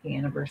our happy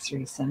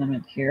anniversary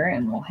sentiment here,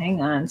 and we'll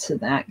hang on to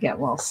that get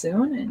well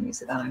soon and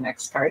use it on our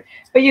next card.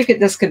 But you could,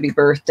 this could be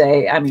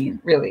birthday. I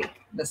mean, really,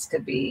 this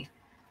could be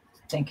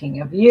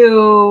thinking of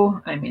you.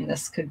 I mean,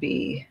 this could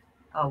be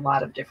a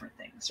lot of different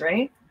things,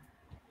 right?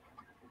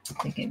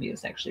 Thinking of you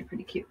is actually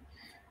pretty cute.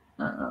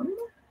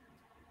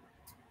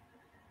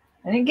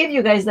 I didn't give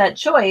you guys that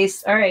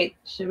choice. All right,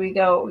 should we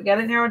go? We got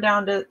to narrow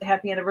down to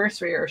happy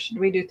anniversary, or should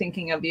we do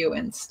thinking of you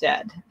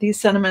instead? These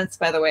sentiments,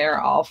 by the way, are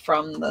all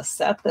from the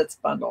set that's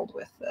bundled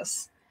with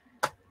this.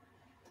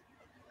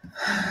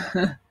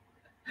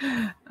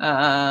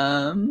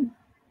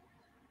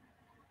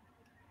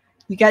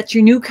 You got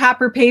your new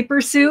copper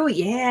paper, Sue?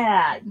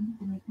 Yeah, you need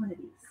to make one of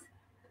these.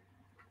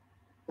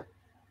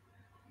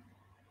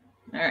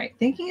 All right,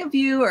 thinking of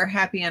you or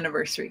happy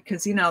anniversary,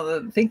 because you know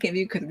the thinking of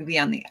you could be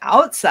on the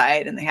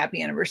outside and the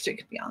happy anniversary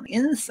could be on the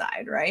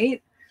inside, right?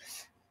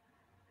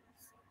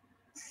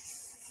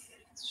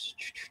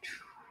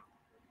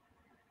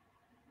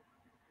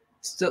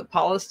 Still,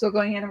 Paula's still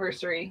going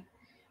anniversary.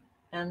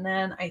 And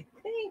then I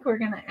think we're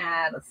going to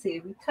add, let's see,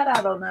 we cut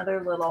out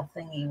another little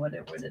thingy. What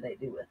did I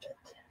do with it?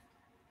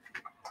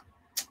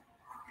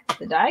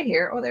 The die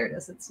here. Oh, there it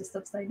is. It's just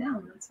upside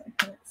down. That's why I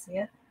couldn't see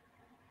it.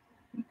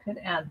 We could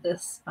add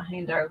this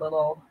behind our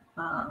little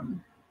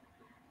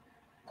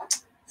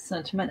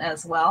sentiment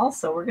as well.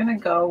 So we're going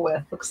to go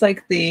with, looks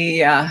like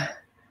the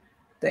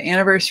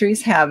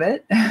anniversaries have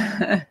it.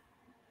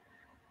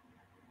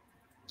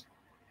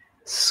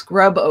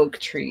 Scrub oak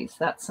trees.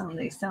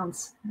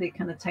 They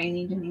kind of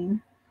tiny,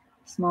 Janine,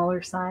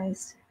 smaller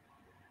sized.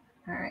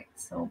 All right,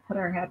 so we'll put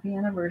our happy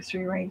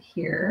anniversary right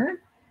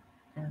here.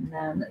 And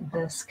then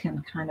this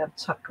can kind of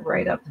tuck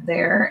right up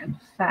there. In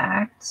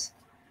fact,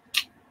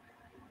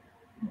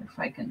 if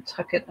I can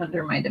tuck it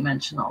under my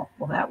dimensional,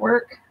 will that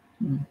work?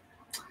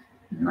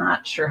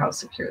 Not sure how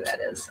secure that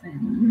is. I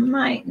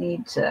might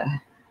need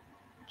to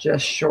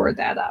just shore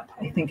that up.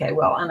 I think I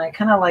will. And I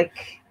kind of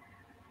like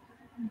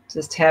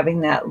just having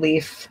that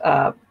leaf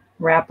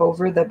wrap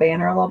over the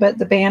banner a little bit.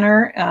 The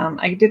banner,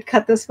 I did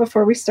cut this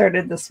before we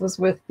started. This was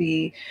with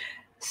the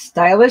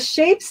Stylish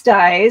Shapes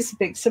dies.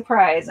 Big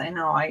surprise. I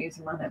know I use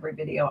them on every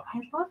video.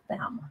 I love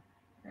them.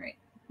 All right.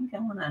 I think I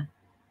want to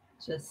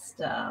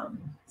just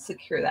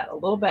secure that a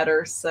little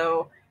better.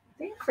 So I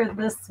think for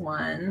this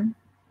one,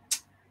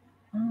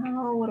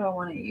 what do I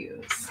want to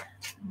use?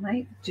 I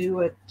might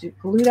do a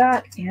glue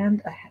dot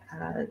and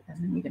a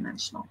mini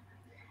dimensional.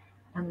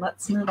 And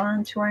let's move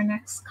on to our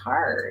next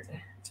card.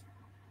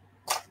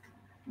 All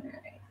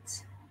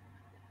right.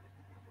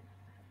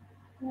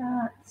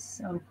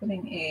 So I'm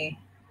putting a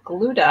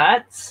glue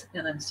dot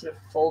and I'm sort of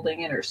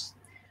folding it, or,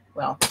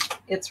 well,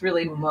 it's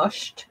really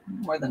mushed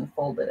more than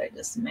folded. I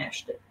just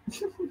mashed it.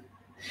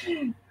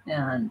 And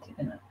I'm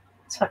going to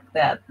tuck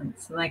that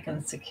so I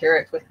can secure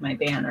it with my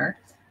banner.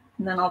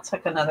 And then I'll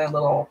tuck another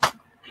little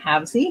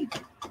halvesy,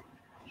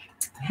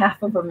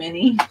 half of a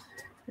mini.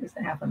 There's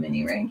the half a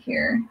mini right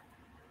here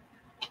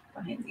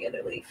behind the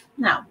other leaf.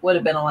 Now, would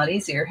have been a lot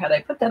easier had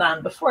I put that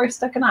on before I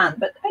stuck it on,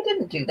 but I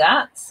didn't do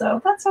that,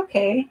 so that's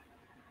okay.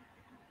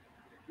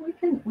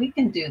 We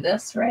can do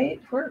this,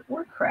 right? We're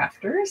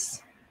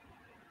crafters.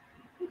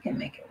 We can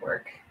make it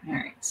work. All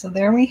right, so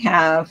there we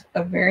have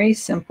a very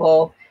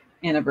simple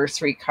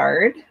anniversary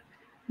card.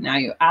 Now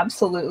you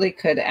absolutely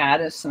could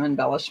add some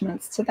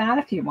embellishments to that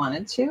if you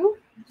wanted to.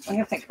 I'm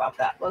gonna think about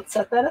that. Let's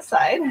set that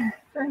aside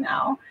for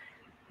now.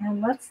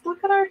 And let's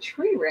look at our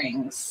tree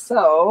rings.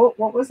 So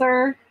what was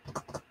our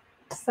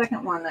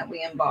second one that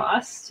we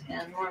embossed?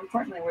 And more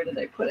importantly, where did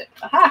I put it?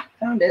 Aha,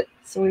 found it.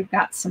 So we've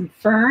got some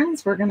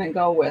ferns. We're gonna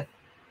go with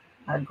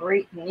a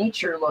great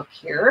nature look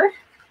here.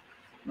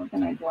 We're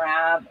going to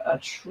grab a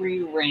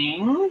tree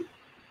ring.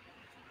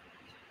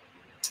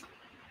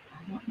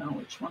 I don't know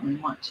which one we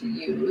want to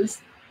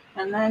use.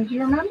 And then do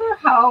you remember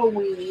how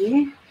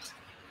we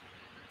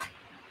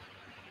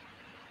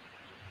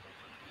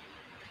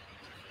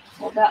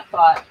hold that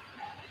thought?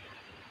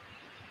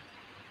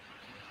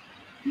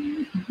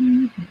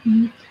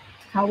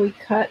 How we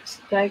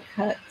die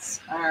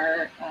cuts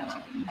our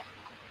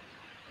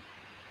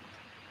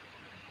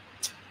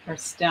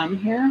stem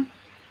here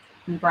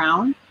in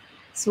brown.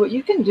 So what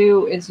you can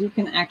do is you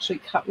can actually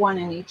cut one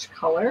in each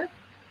color,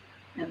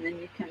 and then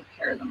you can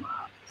pair them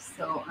up.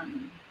 So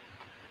I'm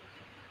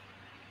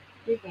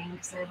digging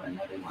because I have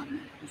another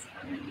one that is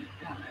already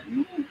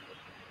done.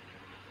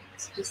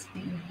 It's just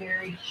being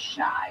very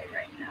shy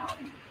right now.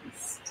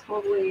 It's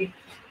totally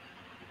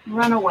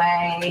run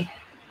away.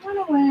 Run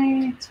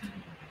away.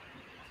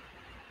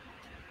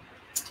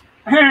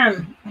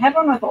 I had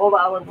one with old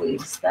olive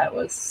leaves that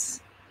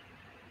was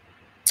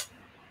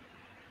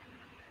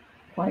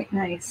quite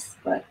nice,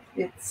 but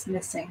it's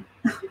missing.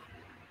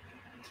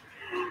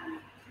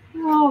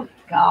 Oh,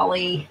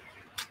 golly.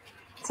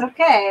 It's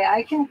okay.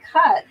 I can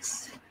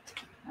cut.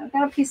 I've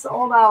got a piece of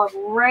old olive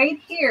right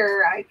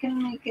here. I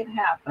can make it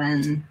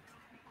happen.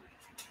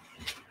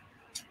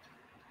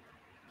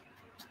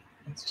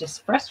 It's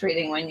just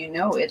frustrating when you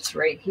know it's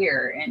right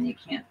here and you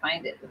can't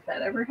find it. Does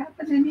that ever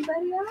happen to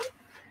anybody else?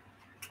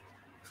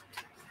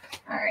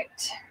 All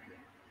right.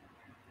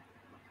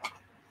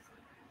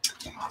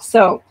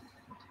 So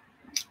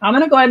I'm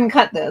going to go ahead and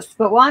cut this,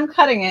 but while I'm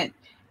cutting it,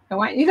 I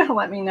want you to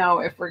let me know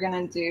if we're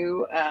going to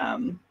do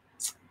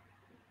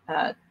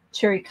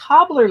cherry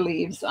cobbler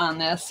leaves on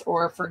this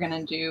or if we're going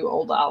to do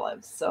old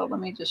olives. So let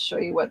me just show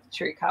you what the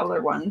cherry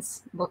cobbler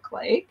ones look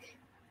like.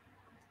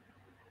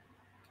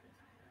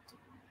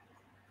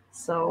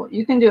 So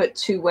you can do it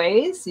two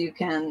ways. You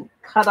can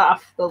cut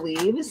off the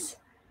leaves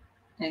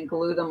and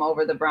glue them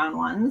over the brown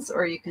ones,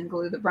 or you can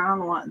glue the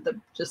brown one,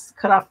 just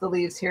cut off the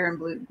leaves here and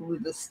glue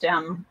the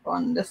stem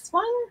on this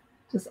one.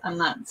 I'm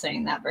not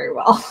saying that very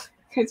well.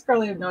 You guys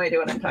probably have no idea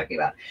what I'm talking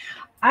about.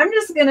 I'm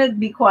just going to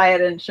be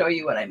quiet and show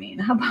you what I mean.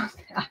 How about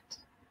that?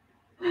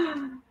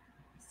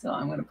 So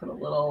I'm going to put a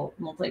little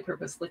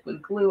multi-purpose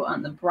liquid glue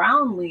on the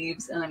brown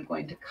leaves, and I'm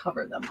going to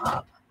cover them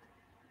up.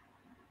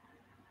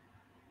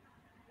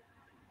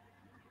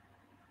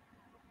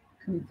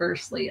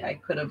 Conversely, I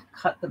could have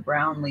cut the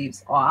brown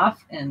leaves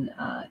off and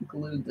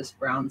glued this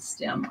brown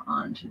stem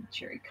onto the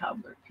cherry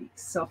cobbler piece.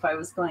 So if I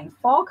was going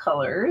fall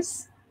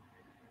colors,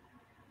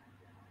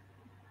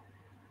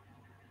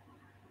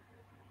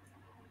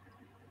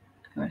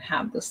 I would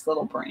have this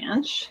little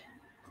branch.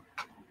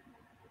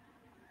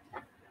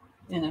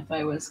 And if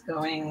I was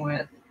going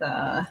with,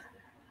 a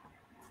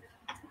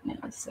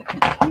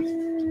second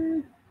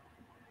here,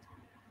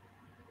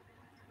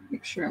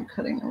 make sure I'm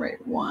cutting the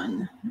right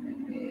one.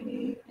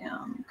 I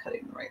am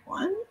cutting the right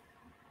one.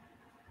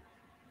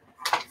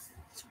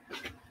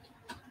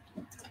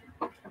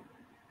 All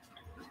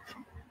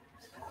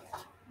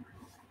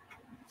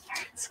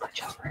right,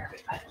 switch over,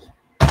 everybody.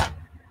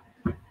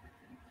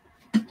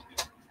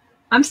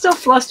 I'm still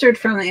flustered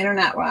from the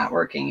internet not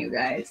working, you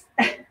guys.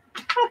 I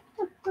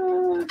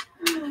don't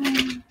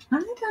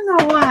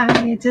know why.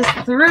 It just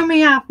threw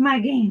me off my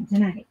game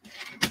tonight.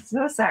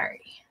 So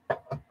sorry.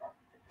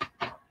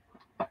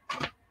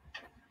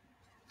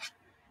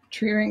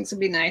 Tree rings would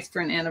be nice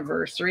for an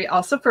anniversary.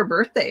 Also for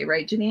birthday,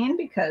 right, Janine?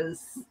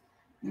 Because,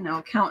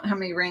 count how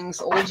many rings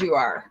old you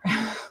are.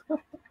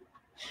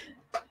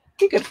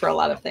 Be good for a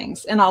lot of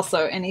things. And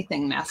also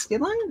anything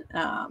masculine,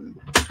 I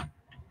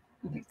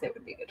think that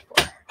would be good for.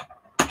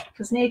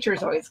 Because nature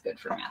is always good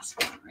for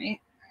masculine,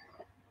 right?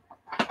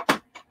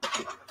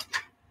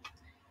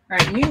 All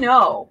right, you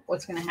know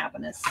what's going to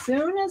happen. As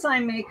soon as I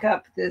make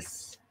up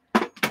this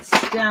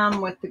stem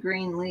with the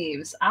green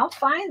leaves, I'll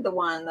find the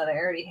one that I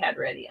already had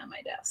ready on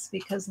my desk,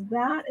 because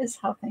that is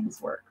how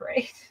things work,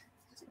 right?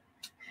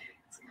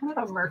 It's kind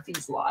of a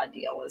Murphy's Law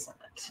deal, isn't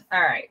it?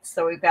 All right,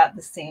 so we've got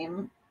the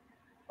same.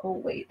 Oh,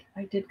 wait,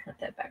 I did cut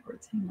that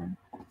backwards. Hang on.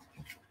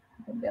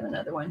 I've got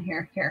another one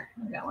here. Here,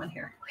 I've got one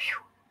here.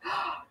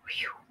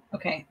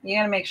 Okay, you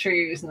got to make sure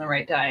you're using the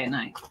right die, and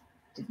I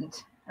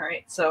didn't. All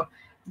right, so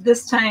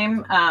this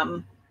time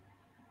I'm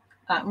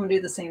going to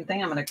do the same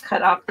thing. I'm going to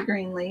cut off the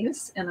green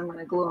leaves, and I'm going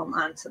to glue them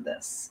onto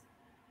this.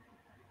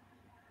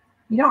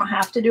 You don't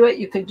have to do it.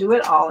 You could do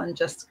it all in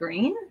just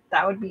green.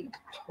 That would be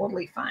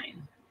totally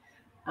fine.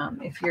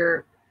 If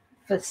you're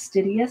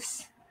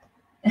fastidious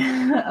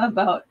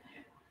about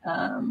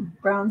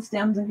brown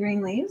stems and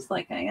green leaves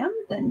like I am,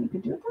 then you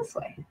could do it this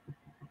way.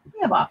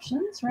 We have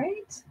options,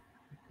 right?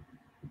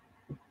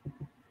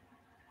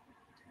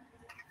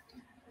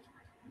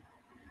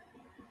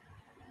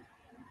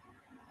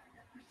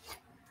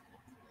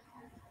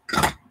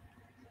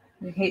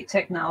 We hate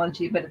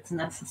technology, but it's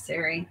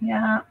necessary.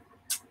 Yeah.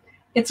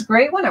 It's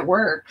great when it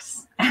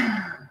works.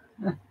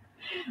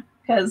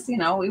 Because,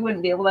 we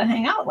wouldn't be able to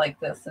hang out like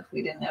this if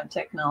we didn't have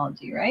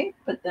technology, right?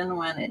 But then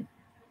when it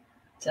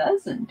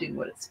doesn't do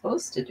what it's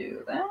supposed to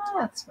do,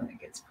 that's when it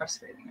gets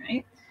frustrating,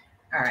 right?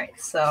 All right,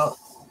 so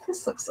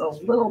this looks a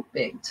little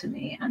big to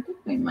me. I think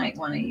we might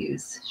want to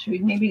use, should we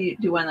maybe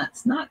do one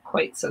that's not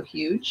quite so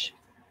huge?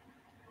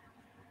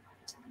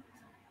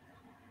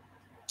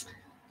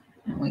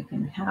 And we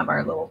can have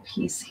our little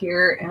piece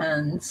here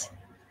and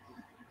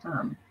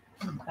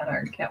got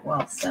our Get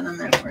Well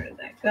cinnamon. Where did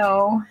that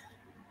go?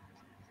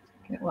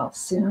 Get Well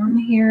Soon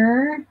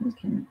here. We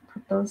can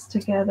put those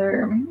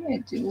together. Maybe I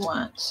do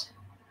want,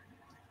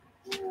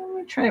 let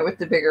me try it with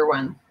the bigger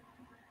one.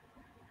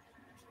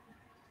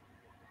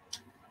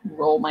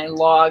 Roll my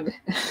log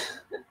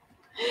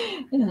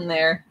in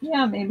there.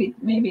 Yeah,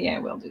 maybe I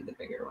will do the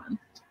bigger one.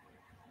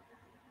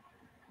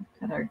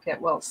 Got our Get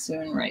Well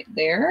Soon right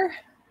there.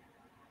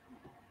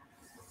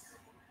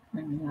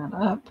 Bring that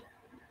up.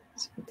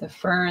 Let's put the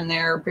fern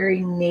there.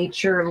 Very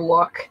nature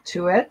look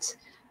to it.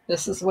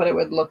 This is what it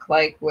would look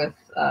like with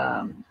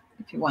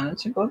if you wanted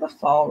to go the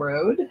fall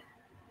road.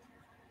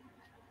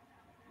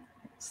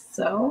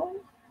 So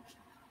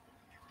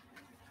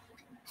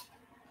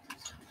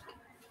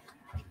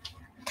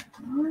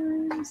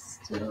I'm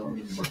still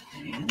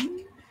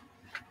looking.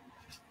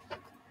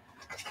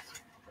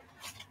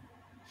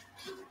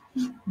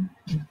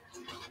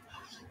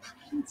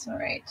 That's all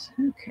right.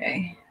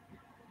 Okay.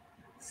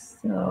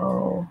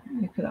 So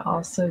you could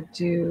also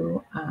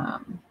do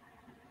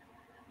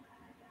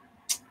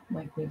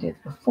like we did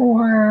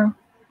before,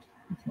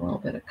 with a little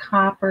bit of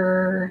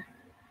copper.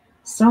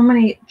 So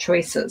many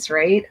choices,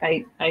 right?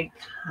 I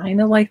kind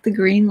of like the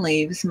green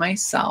leaves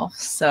myself,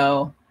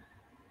 so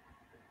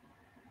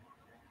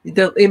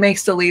it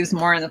makes the leaves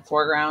more in the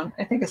foreground.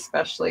 I think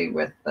especially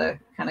with the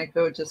kind of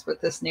go just with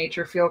this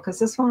nature feel, because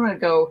this one would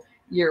go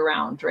year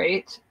round,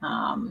 right?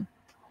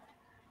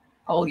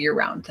 All year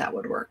round, that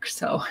would work.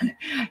 So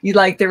you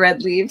like the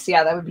red leaves?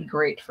 Yeah, that would be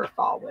great for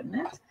fall, wouldn't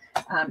it?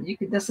 You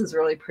could. This is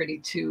really pretty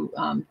too.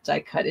 Die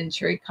cut in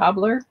cherry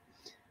cobbler.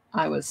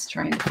 I was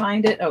trying to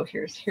find it. Oh,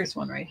 here's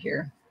one right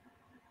here.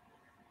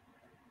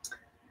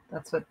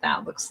 That's what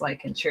that looks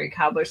like in cherry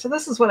cobbler. So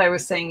this is what I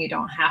was saying. You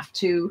don't have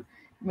to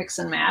mix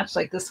and match.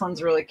 Like this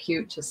one's really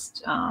cute,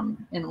 just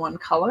in one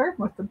color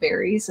with the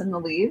berries and the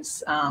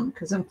leaves.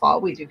 Because in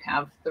fall we do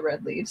have the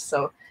red leaves,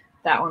 so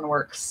that one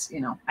works,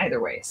 you know, either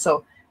way.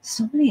 So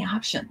many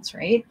options,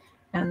 right?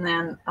 And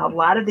then a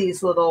lot of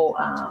these little.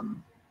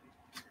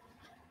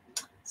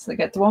 So I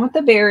got the one with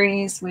the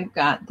berries. We've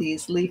got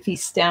these leafy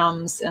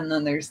stems, and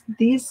then there's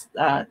these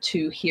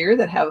two here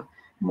that have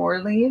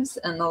more leaves,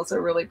 and those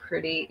are really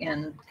pretty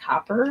in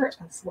copper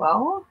as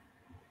well.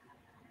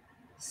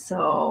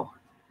 So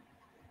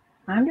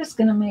I'm just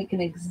going to make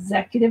an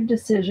executive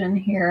decision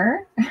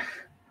here.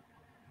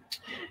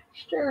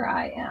 Sure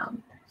I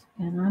am.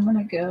 And I'm going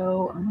to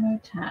go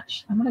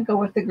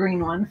with the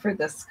green one for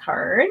this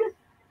card.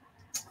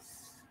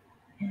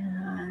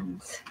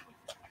 And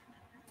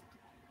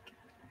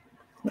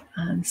put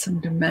on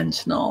some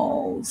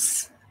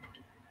dimensionals.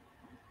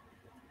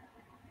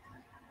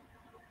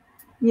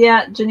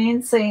 Yeah,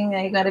 Janine's saying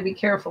that you got to be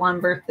careful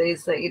on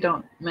birthdays that you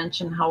don't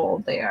mention how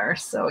old they are.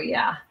 So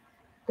yeah,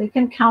 they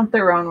can count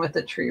their own with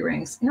the tree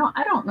rings. You know,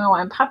 I don't know.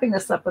 I'm popping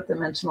this up with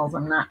dimensionals.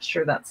 I'm not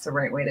sure that's the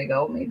right way to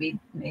go. Maybe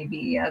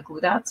glue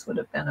dots would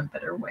have been a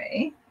better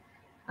way.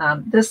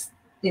 This,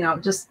 you know,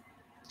 just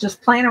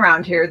playing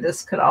around here,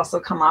 this could also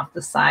come off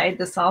the side.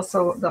 This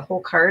also, the whole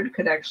card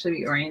could actually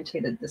be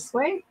orientated this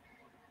way.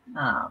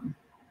 Let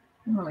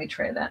me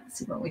try that and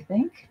see what we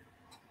think.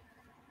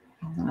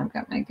 And then I've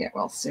got my Get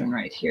Well Soon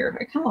right here.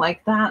 I kind of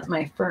like that.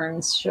 My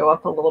ferns show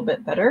up a little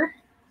bit better.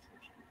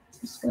 I'm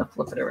just going to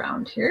flip it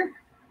around here.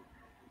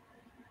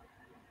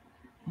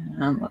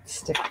 And let's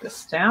stick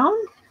this down.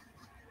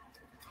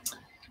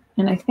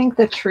 And I think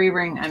the tree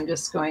ring I'm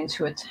just going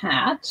to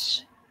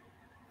attach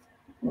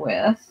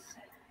with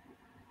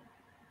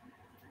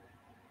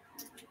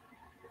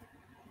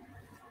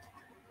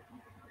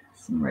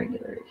some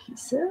regular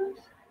adhesive.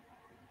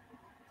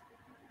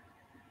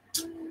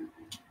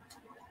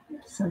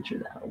 Center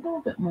that a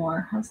little bit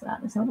more. How's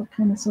that? Is that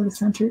kind of sort of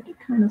centered?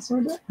 Kind of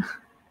sort of.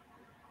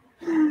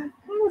 Kind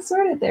of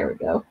sort of. There we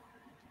go.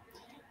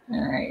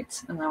 All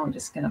right. And now we're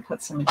just going to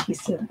put some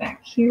adhesive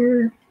back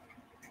here.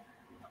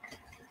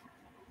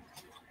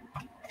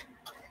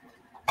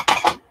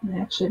 And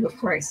actually,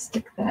 before I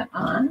stick that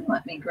on,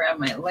 let me grab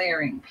my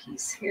layering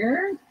piece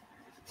here.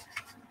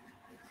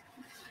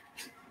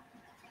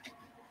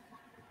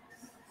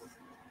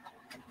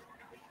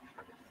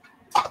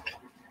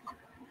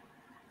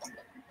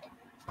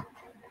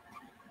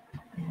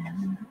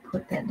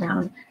 Put that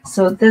down.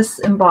 So this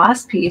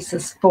embossed piece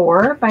is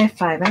 4 by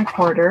 5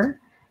 1/4.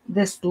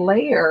 This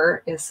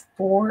layer is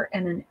 4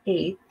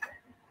 1/8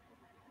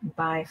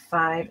 by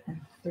 5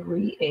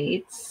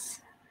 3/8.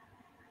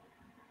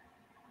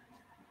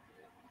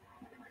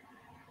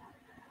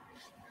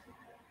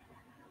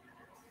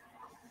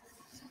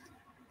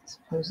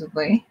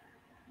 Supposedly.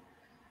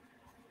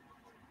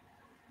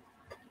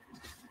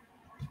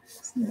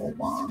 It's a little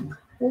long.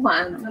 Hold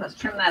on, I'm going to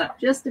trim that up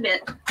just a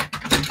bit.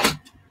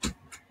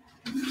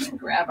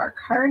 Grab our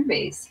card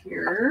base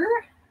here.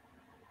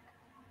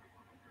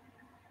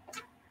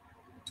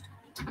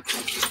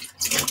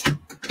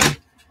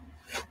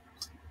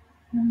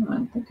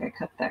 don't think I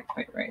cut that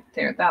quite right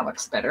there. That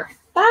looks better.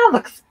 That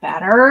looks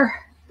better.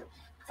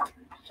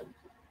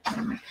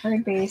 And my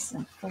card base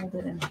and fold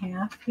it in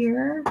half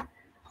here.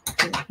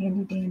 Do a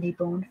handy dandy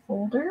bone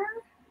folder.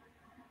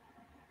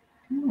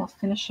 And we'll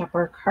finish up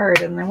our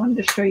card. And I wanted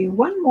to show you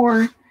one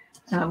more.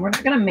 We're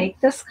not going to make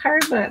this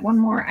card, but one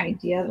more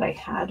idea that I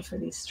had for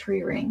these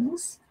tree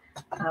rings.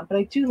 But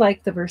I do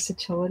like the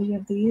versatility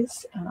of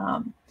these.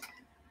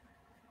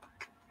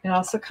 It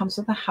also comes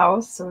with a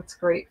house, so it's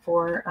great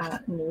for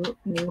a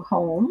new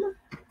home.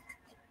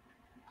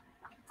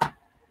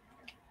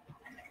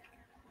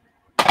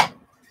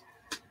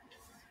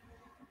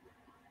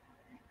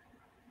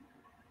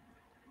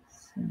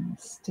 So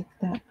stick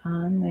that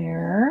on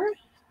there.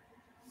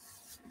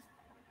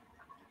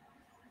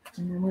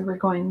 And then we were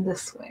going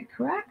this way,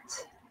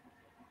 correct?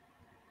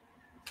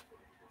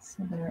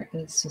 So there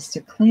is just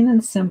a clean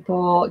and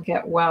simple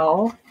get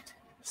well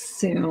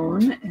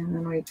soon. And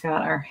then we've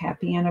got our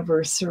happy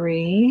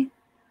anniversary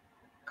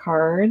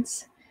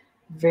cards.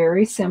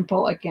 Very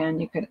simple. Again,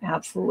 you could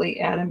absolutely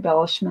add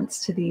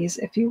embellishments to these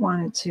if you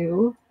wanted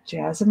to.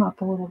 Jazz them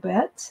up a little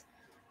bit.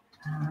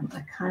 I'm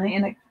kind of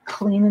in a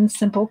clean and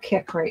simple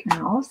kick right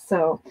now.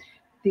 So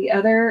the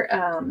other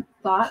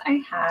thought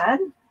I had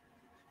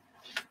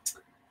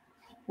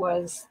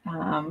was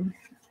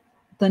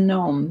the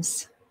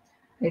gnomes.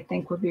 I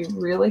think would be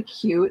really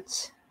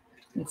cute.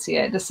 You can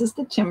see this is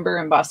the timber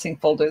embossing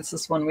folder. This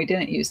is one we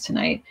didn't use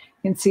tonight.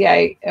 You can see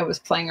I was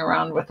playing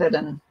around with it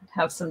and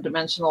have some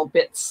dimensional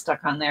bits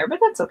stuck on there, but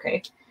that's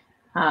okay.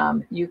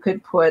 You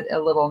could put a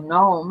little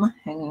gnome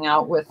hanging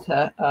out with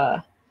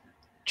a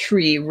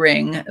tree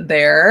ring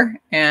there,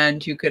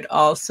 and you could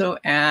also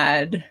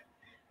add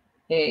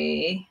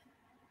a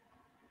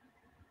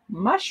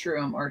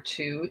mushroom or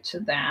two to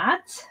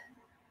that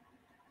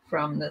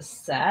from this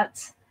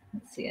set.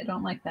 Let's see, I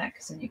don't like that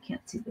because then you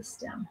can't see the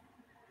stem.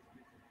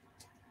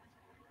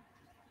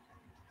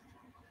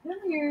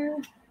 Here.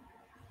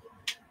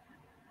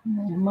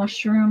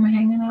 Mushroom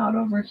hanging out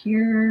over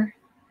here.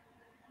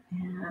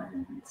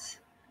 And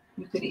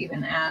you could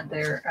even add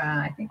there,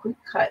 I think we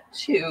cut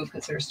two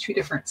because there's two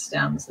different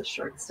stems, a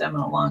short stem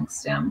and a long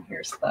stem.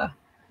 Here's the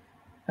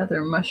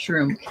other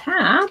mushroom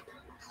cap.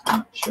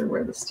 Not sure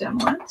where the stem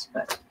went,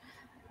 but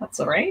that's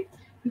all right.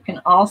 You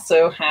can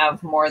also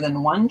have more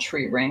than one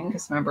tree ring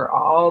because remember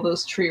all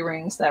those tree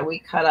rings that we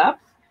cut up,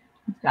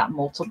 we've got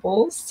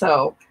multiples.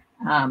 So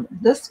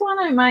this one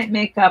I might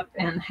make up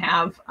and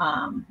have,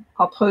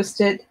 I'll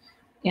post it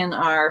in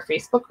our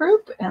Facebook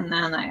group, and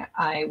then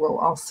I will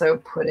also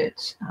put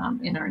it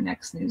in our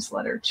next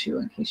newsletter too,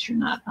 in case you're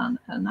not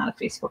a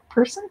Facebook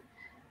person,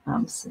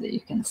 so that you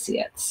can see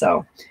it.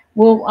 So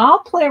I'll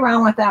play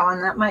around with that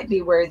one. That might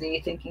be where the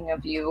thinking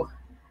of you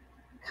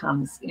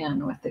comes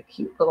in, with the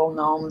cute little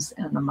gnomes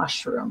and the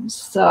mushrooms.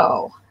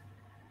 So,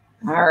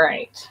 all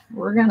right,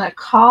 we're gonna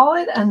call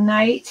it a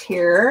night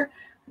here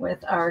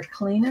with our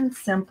clean and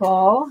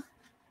simple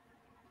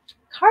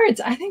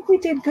cards. I think we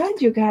did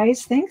good, you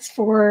guys. Thanks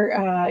for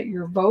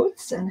your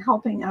votes and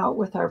helping out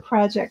with our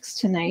projects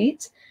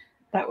tonight.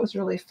 That was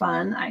really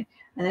fun.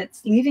 And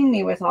it's leaving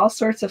me with all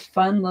sorts of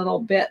fun little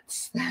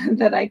bits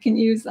that I can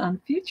use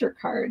on future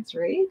cards,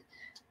 right?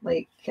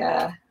 Like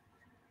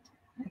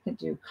I could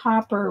do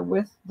copper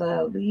with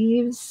the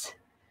leaves.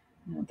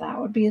 That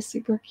would be a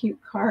super cute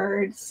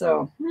card.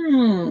 So,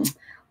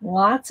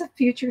 lots of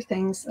future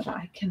things that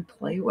I can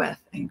play with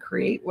and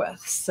create with.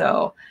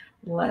 So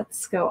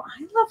let's go.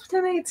 I love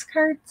tonight's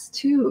cards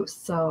too.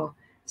 So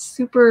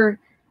super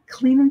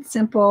clean and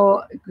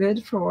simple,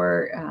 good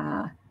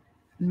for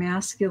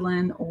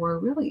masculine or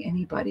really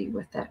anybody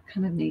with that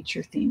kind of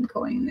nature theme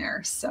going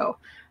there. So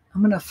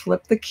I'm going to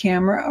flip the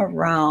camera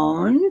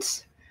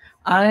around.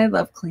 I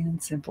love clean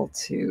and simple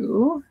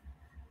too.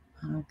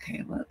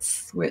 Okay,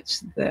 let's switch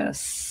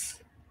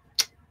this.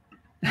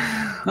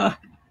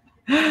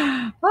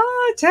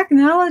 Oh,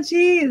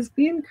 technology is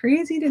being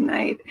crazy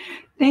tonight.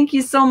 Thank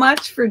you so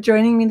much for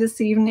joining me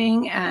this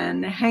evening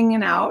and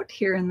hanging out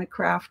here in the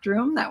craft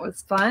room. That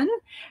was fun.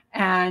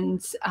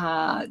 And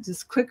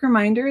just quick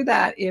reminder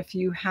that if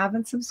you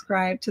haven't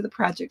subscribed to the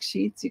project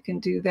sheets, you can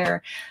do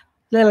that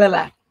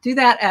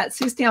at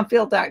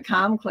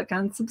SueStampfield.com. Click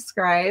on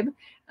subscribe.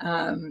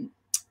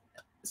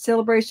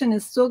 Celebration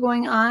is still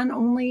going on,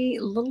 only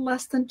a little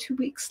less than 2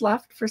 weeks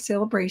left for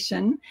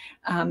Celebration.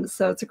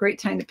 So it's a great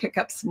time to pick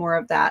up some more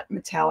of that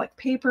metallic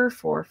paper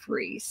for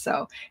free.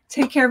 So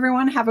take care,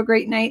 everyone. Have a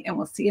great night, and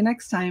we'll see you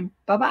next time.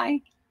 Bye-bye.